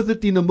deal with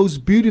it in the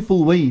most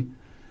beautiful way,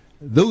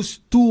 those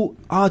two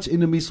arch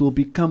enemies will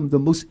become the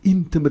most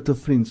intimate of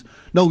friends.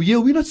 Now here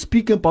we're not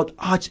speaking about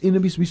arch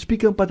enemies, we're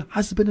speaking about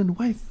husband and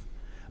wife,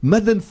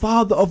 mother and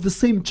father of the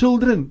same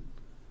children.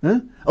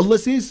 Allah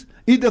says,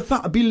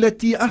 idfa'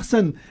 billati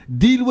ahsan,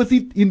 deal with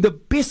it in the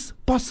best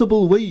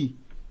possible way.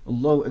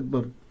 Allahu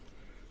Akbar.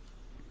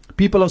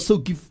 People are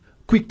so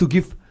quick to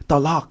give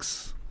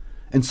talaqs,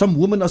 and some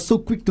women are so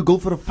quick to go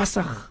for a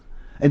fasakh,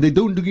 and they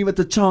don't give it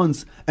a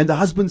chance, and the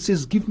husband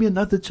says, give me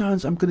another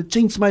chance, I'm going to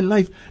change my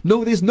life.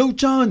 No, there's no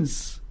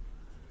chance.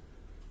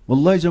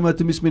 Wallahi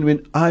Jamaatul Muslimin,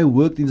 when I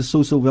worked in the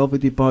social welfare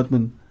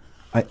department,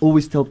 I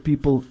always tell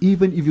people,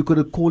 even if you're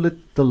going to call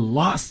it the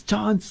last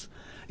chance,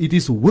 it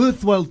is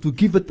worthwhile to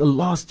give it a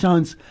last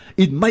chance.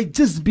 It might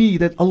just be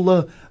that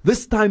Allah,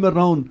 this time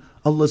around,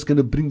 Allah is going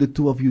to bring the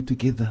two of you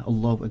together.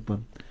 Allahu Akbar.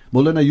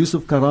 Maulana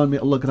Yusuf Karan, may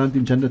Allah grant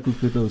him Jannatul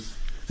Firdaus.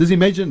 Just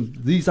imagine,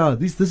 this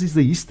is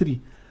the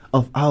history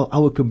of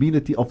our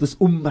community, of this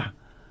ummah.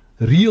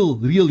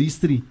 Real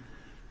history.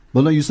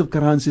 Maulana Yusuf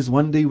Karan says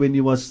one day when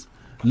he was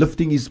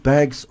lifting his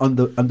bags on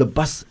the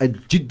bus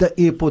at Jeddah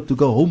airport to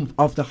go home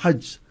after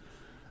Hajj,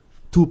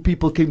 two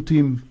people came to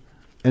him,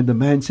 and the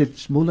man said,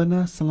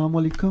 Maulana,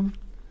 Assalamu alaikum.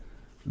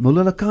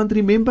 Maulana can't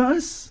remember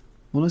us?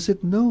 Maulana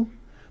said, no.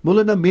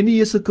 Maulana, many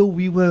years ago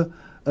we were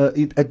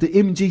at the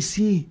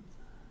MJC,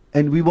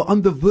 and we were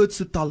on the verge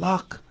of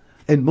talaq,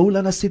 and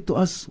Maulana said to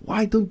us,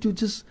 why don't you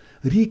just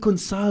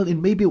reconcile,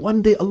 and maybe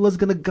one day Allah's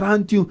going to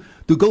grant you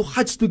to go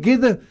Hajj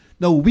together.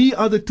 Now we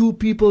are the two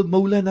people,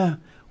 Maulana,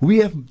 we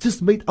have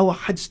just made our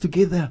Hajj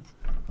together.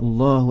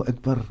 Allahu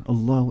Akbar,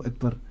 Allahu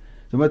Akbar.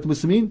 Jamaatul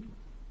Muslimin,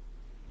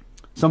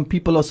 some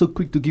people are so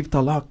quick to give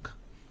talaq,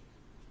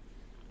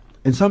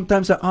 and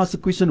sometimes I ask the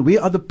question,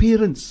 where are the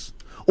parents?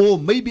 Or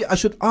maybe I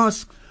should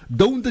ask,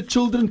 don't the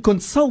children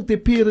consult their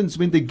parents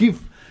when they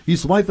give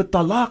his wife a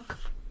talaq?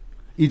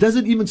 He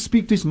doesn't even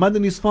speak to his mother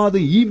and his father.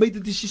 He made the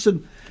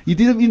decision. He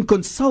didn't even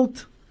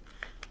consult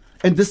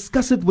and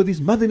discuss it with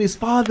his mother and his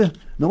father.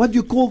 Now what do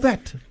you call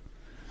that?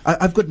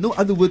 I've got no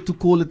other word to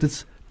call it.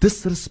 It's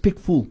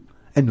disrespectful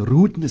and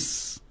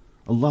rudeness.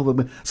 Allahu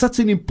Akbar. Such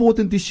an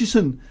important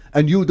decision,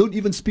 and you don't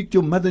even speak to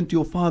your mother and to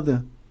your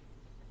father.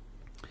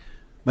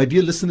 My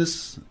dear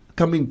listeners,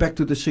 coming back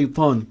to the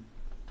shaitan,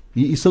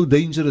 he is so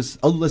dangerous.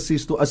 Allah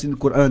says to us in the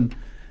Quran,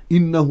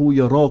 إِنَّهُ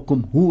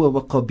يَرَاكُمْ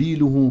هُوَ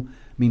وَقَبِيلُهُ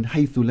مِنْ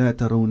حَيْثُ لَا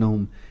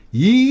تَرَوْنَهُمْ.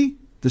 He,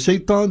 the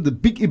shaitan, the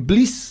big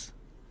iblis,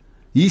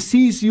 he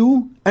sees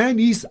you and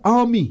his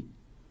army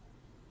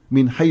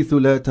مِنْ حَيْثُ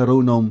لَا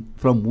تَرَوْنَهُمْ,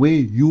 from where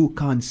you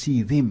can't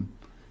see them.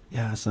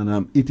 Ya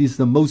Salam, it is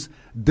the most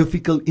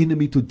difficult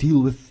enemy to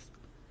deal with.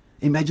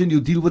 Imagine you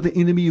deal with the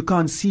enemy you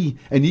can't see,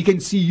 and he can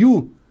see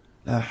you.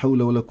 La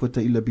hawla wa la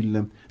quwwata illa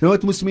billah. Rawat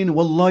Muslimin,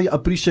 wallahi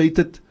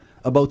appreciated.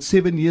 About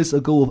 7 years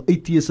ago or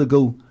 8 years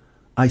ago,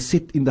 I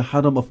sat in the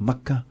haram of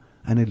Makkah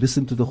and I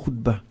listened to the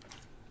khutbah.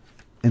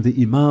 And the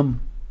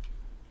Imam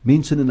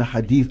mentioned in a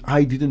hadith,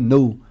 I didn't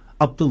know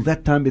up till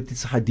that time that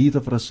it's a hadith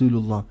of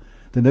Rasulullah.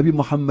 The Nabi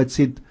Muhammad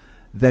said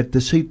that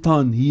the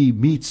shaitan, he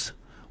meets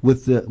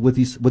with the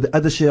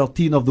other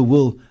shayateen of the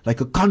world,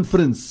 like a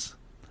conference.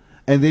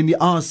 And then he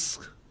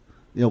asks,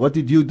 what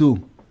did you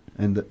do?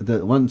 And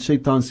the one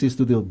shaitan says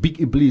to the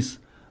big iblis,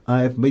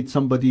 I have made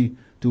somebody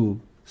to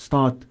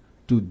start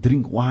to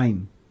drink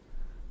wine.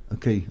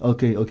 Okay,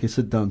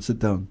 sit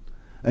down.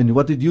 And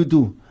what did you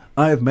do?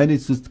 I have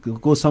managed to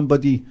cause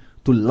somebody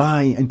to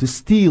lie and to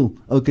steal.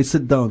 Okay,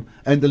 sit down.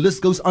 And the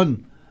list goes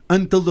on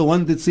until the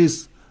one that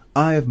says,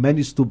 I have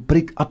managed to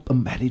break up a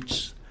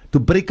marriage, to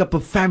break up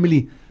a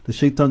family. The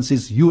shaitan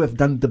says, you have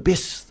done the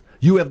best.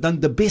 You have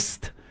done the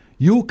best.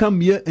 You come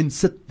here and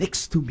sit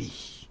next to me.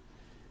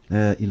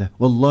 La ilaha.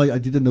 Wallahi, I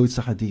didn't know it's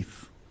a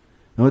hadith.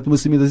 Now, what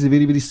Muslim, this is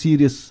very, very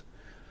serious.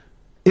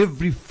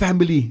 Every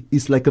family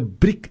is like a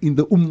brick in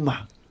the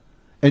ummah.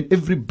 And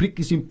every brick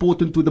is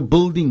important to the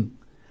building.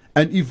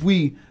 And if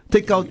we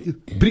take out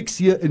bricks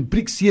here and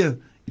bricks here,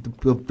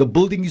 the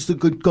building is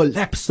going to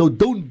collapse. So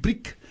don't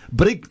break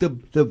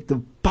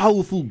the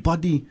powerful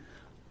body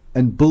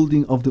and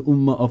building of the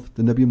ummah of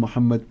the Nabi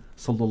Muhammad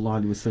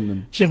sallallahu alaihi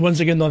wasallam. Sheikh, once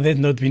again on that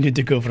note, we need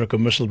to go for a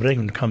commercial break.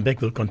 When we come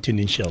back, we'll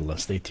continue inshallah.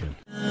 Stay tuned.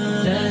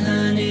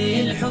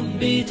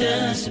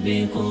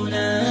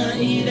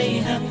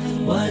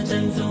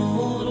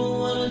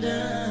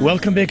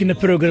 Welcome back in the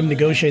program,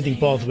 Negotiating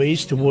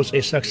Pathways Towards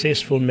a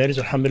Successful Marriage.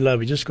 Alhamdulillah,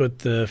 we just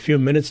got a few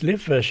minutes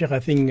left. Sheikh, I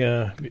think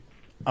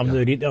I'm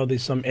going to read out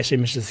some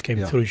SMSs that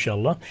came through,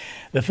 inshallah.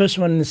 The first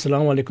one,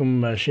 Assalamu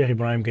alaikum, Sheigh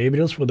Ebrahim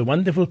Gabriels, for the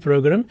wonderful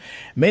program.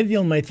 May the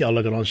Almighty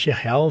Allah grant Sheikh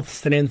health,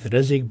 strength,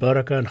 rizq,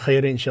 barakah, and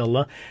khair,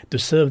 inshallah, to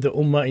serve the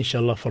ummah,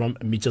 inshallah, from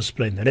Mitchell's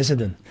Plain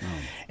resident.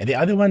 And the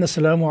other one,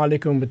 Assalamu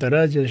alaikum,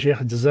 Bitaraja, Sheikh,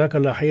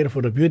 Jazakallah khair,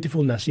 for a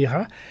beautiful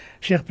nasiha.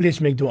 Sheikh, please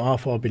make dua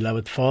for our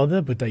beloved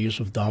father, Buta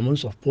Yusuf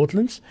Damons of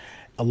Portlands,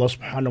 Allah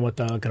subhanahu wa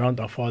ta'ala grant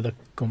our father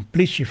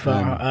complete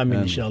shifa.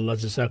 Amin. Inshallah.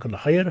 Jazakallah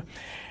khair.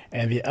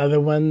 And the other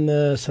one,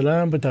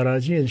 Salam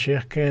Butaraji, and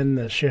Sheikh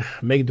can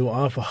make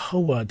dua for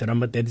Hawa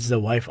Dramat, that is the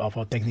wife of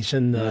our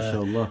technician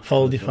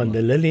Faldi van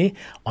der Lily,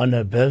 on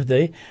her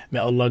birthday. May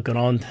Allah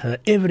grant her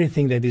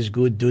everything that is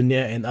good,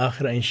 dunya and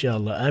akhirah,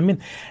 inshallah. Amin.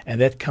 And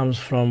that comes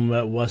from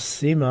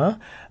Wasima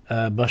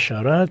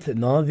Basharat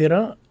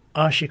Nadira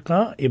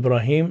Ashika,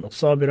 Ibrahim,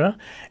 Sabira,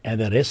 and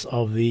the rest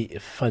of the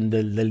Van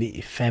der Lily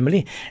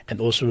family.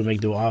 And also we make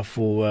dua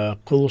for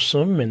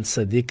Kulsum and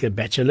Sadiq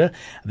Bachelor.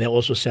 They're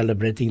also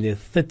celebrating their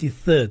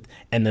 33rd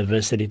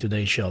anniversary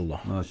today,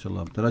 inshallah.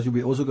 MashaAllah. Taraji,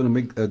 we're also going to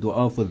make a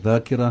dua for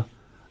Dhakira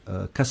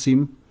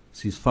Kasim.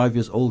 She's 5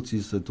 years old.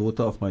 She's the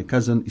daughter of my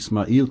cousin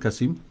Ismail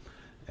Kasim.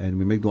 And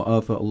we make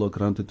dua for Allah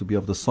granted to be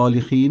of the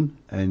Salihin.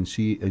 And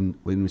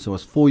when she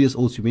was 4 years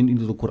old, she went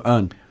into the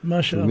Quran.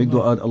 MashaAllah. So we make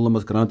dua Allah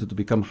must grant her to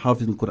become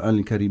Hafiz al-Quran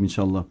al-Kareem,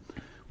 inshallah.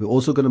 We're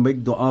also going to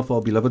make dua for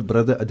our beloved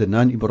brother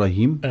Adnan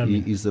Ibrahim.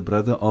 He is the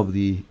brother of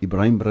the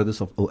Ibrahim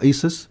brothers of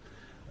Oasis.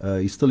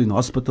 He's still in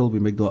hospital. We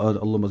make dua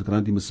Allah must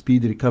grant him a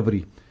speedy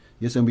recovery.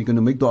 Yes, and we're going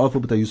to make dua for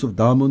Bata Yusuf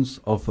Damons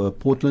of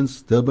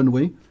Portland's Durban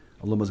Way.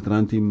 Allah must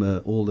grant him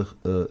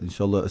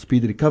inshallah, a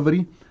speedy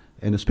recovery.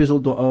 And a special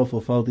dua for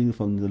Faldi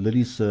from the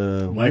Lily's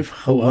wife,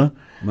 Hawa.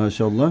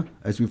 MashaAllah.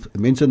 As we've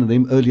mentioned her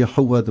name earlier,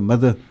 Hawa, the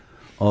mother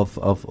of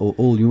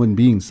all human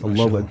beings.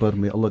 Allahu Akbar.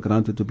 May Allah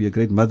grant her to be a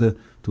great mother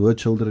to her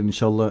children,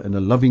 inshallah, and a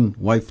loving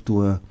wife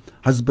to her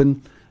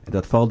husband. And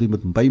that Faldi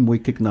met baie mooi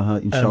kyk na haar,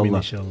 inshallah. Amin,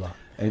 inshallah.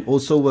 And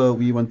also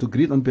we want to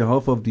greet on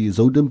behalf of the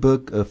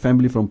Zodenberg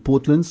family from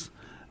Portlands.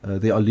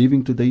 They are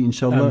leaving today,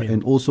 inshallah. Amin.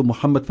 And also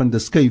Muhammad van der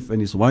Skyf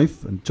and his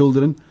wife and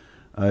children.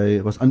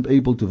 I was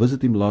unable to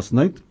visit him last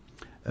night.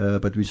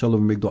 But inshallah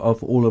we make dua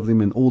for all of them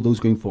and all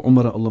those going for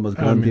Umrah. Allah must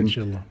grant him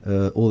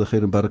all the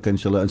khair and barakah,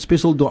 inshallah. And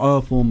special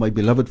dua for my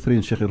beloved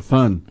friend Sheikh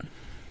Irfan,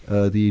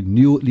 the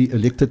newly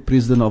elected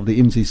president of the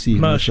MCC.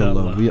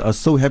 MashaAllah. We are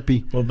so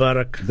happy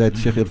Mubarak. that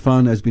Sheikh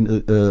Irfan has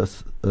been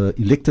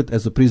elected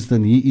as a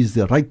president. He is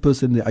the right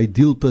person, the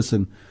ideal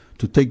person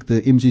to take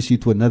the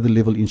MCC to another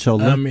level,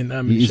 inshallah. Amin,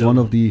 amin, he is one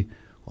of the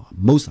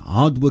most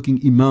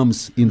hard-working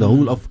imams in the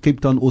whole of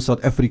Cape Town or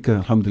South Africa,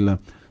 alhamdulillah.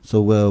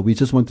 So we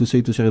just want to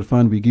say to Sheikh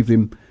Irfan, we give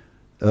him,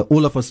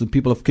 all of us, the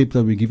people of Cape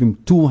Town, we give him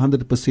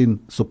 200%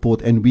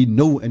 support, and we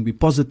know and we're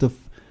positive,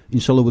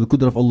 inshallah, with the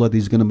qudra of Allah, that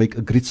he's going to make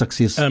a great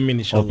success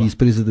of his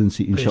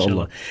presidency,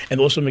 inshallah.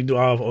 And also make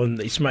dua on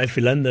Ismail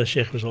Philander,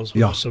 Sheikh was also.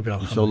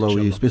 Inshallah,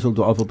 we special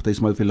dua for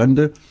Ismail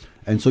Philander.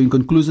 And so in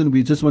conclusion,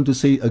 we just want to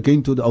say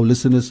again to our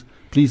listeners,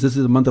 please, this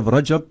is the month of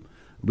Rajab,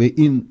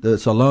 wherein the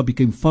salah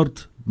became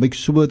fard. Make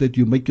sure that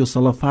you make your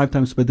salah 5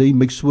 times per day.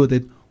 Make sure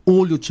that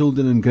all your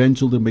children and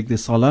grandchildren make their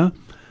salah.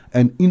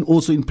 And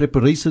also in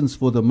preparations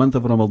for the month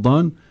of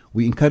Ramadan,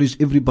 we encourage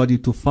everybody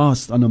to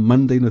fast on a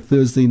Monday and a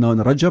Thursday now in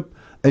Rajab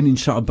and in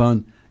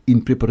Sha'ban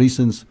in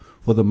preparations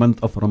for the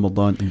month of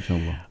Ramadan,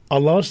 inshallah.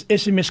 Allah's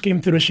SMS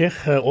came through,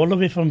 Sheikh, all the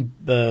way from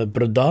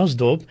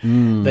Bradasdorp.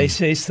 They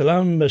say,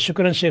 Salam,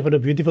 shukran, Sheikh, for a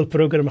beautiful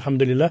program,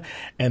 alhamdulillah.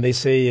 And they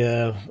say,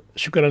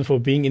 shukran for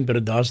being in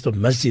Bradasdorp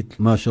Masjid.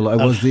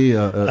 MashaAllah, I was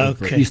there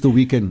for Easter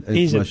weekend,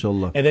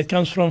 MashaAllah. And that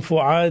comes from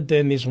Fuad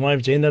and his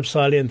wife, Zainab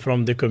Saleh, and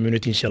from the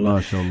community, inshallah.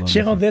 MashaAllah.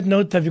 Sheikh, on that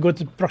note, have you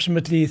got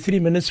approximately 3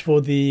 minutes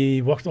for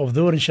the waqt of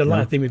dhuhr,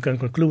 inshallah? I think we can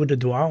conclude with the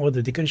dua or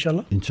the dhikr,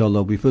 inshallah.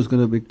 Inshallah, we're first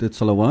going to make that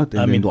salawat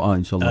and then dua,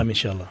 inshallah. Amin,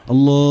 inshallah.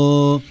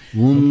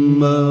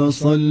 Allahumma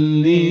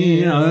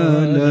salli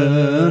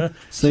ala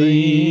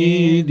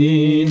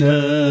Sayyidina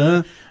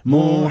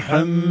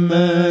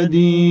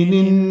Muhammadin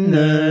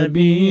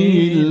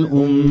al-Nabi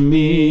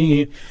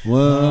al-Ummi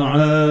wa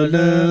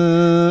ala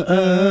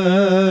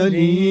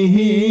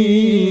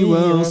alihi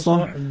wa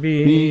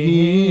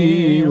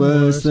sahbihi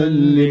wa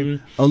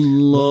sallim.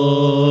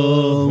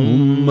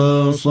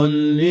 Allahumma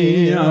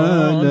salli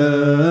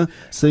ala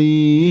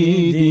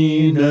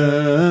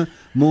Sayyidina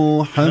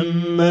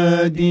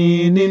محمد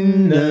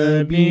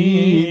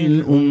النبي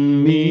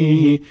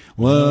الأمي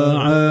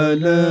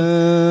وعلى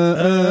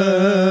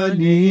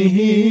آله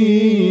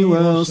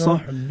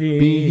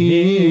وصحبه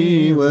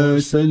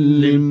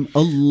وسلم.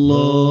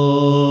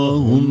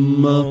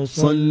 اللهم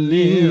صل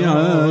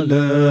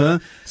على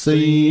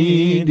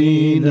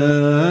سيدنا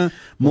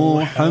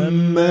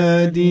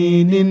محمد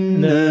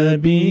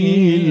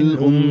النبي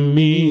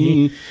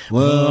الأمي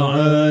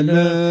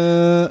وعلى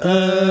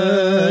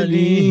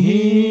آله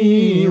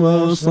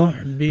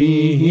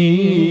وصحبه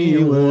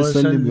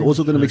وسلم. We're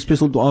also going to make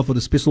special dua for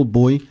the special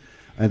boy,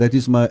 and that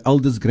is my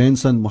eldest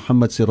grandson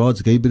Muhammad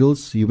Siraj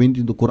Gabriels. He went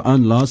into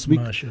Quran last week,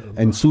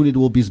 and soon it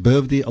will be his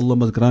birthday. Allah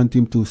must grant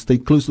him to stay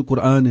close to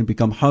Quran and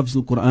become Hafiz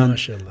al-Quran.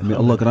 May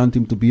Allah grant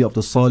him to be of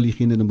the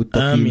Salihin and the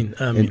Muttaqin,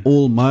 and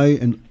all my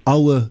and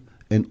our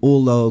and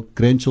all our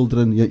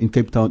grandchildren here in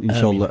Cape Town,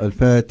 inshallah.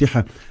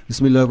 Al-Fatiha.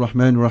 Bismillah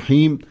ar-Rahman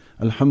ar-Rahim.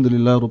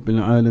 Alhamdulillah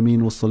Rabbil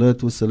Alameen.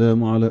 Wassalatu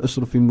wassalamu ala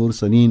ashrafil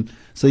mursaleen.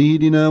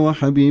 Sayyidina wa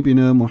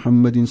habibina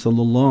Muhammadin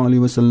sallallahu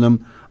alayhi wa sallam.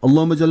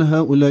 اللهم اجعل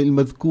هؤلاء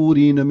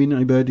المذكورين من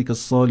عبادك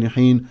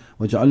الصالحين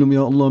واجعلهم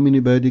يا الله من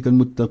عبادك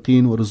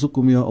المتقين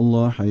وارزقهم يا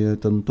الله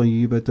حياة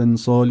طيبة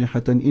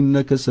صالحة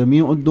إنك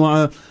سميع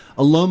الدعاء.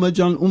 اللهم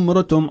اجعل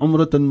أمرتهم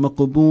عمرة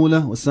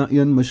مقبولة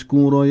وسعيا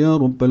مشكورا يا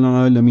رب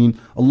العالمين.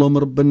 اللهم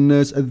رب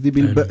الناس أذب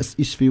البأس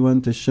اشفي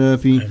وأنت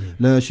الشافي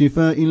لا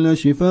شفاء إلا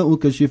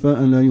شفاؤك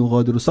شفاء لا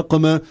يغادر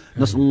سقما.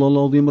 نسأل الله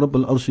العظيم رب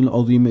العرش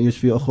العظيم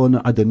يشفي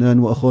أخانا عدنان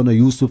وأخانا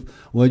يوسف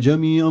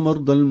وجميع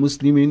مرضى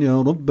المسلمين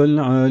يا رب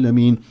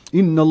العالمين.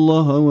 إن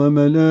الله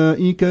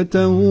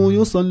وملائكته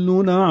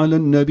يصلون على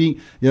النبي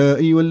يا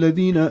أيها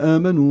الذين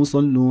آمنوا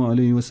صلوا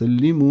عليه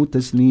وسلموا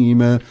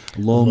تسليما.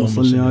 اللهم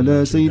صل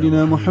على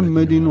سيدنا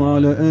محمد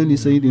وعلى آل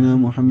سيدنا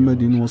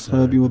محمد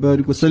وأصحابه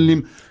وبارك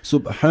وسلم.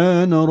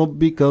 سبحان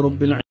ربك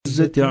رب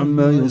العزة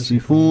عما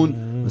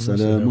يصفون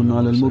وسلام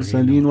على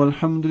المرسلين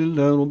والحمد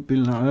لله رب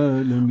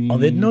العالمين. On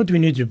that note, we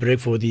need to break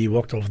for the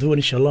waqt of dhuhr.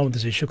 Inshallah, I want to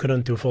say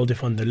shukran to Faldi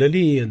van der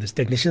Lily and this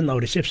technician, our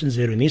reception,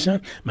 Zero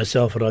Nisa,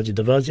 myself, Raji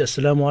Davazi.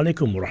 Assalamu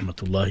alaikum wa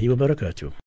rahmatullahi wa barakatuh.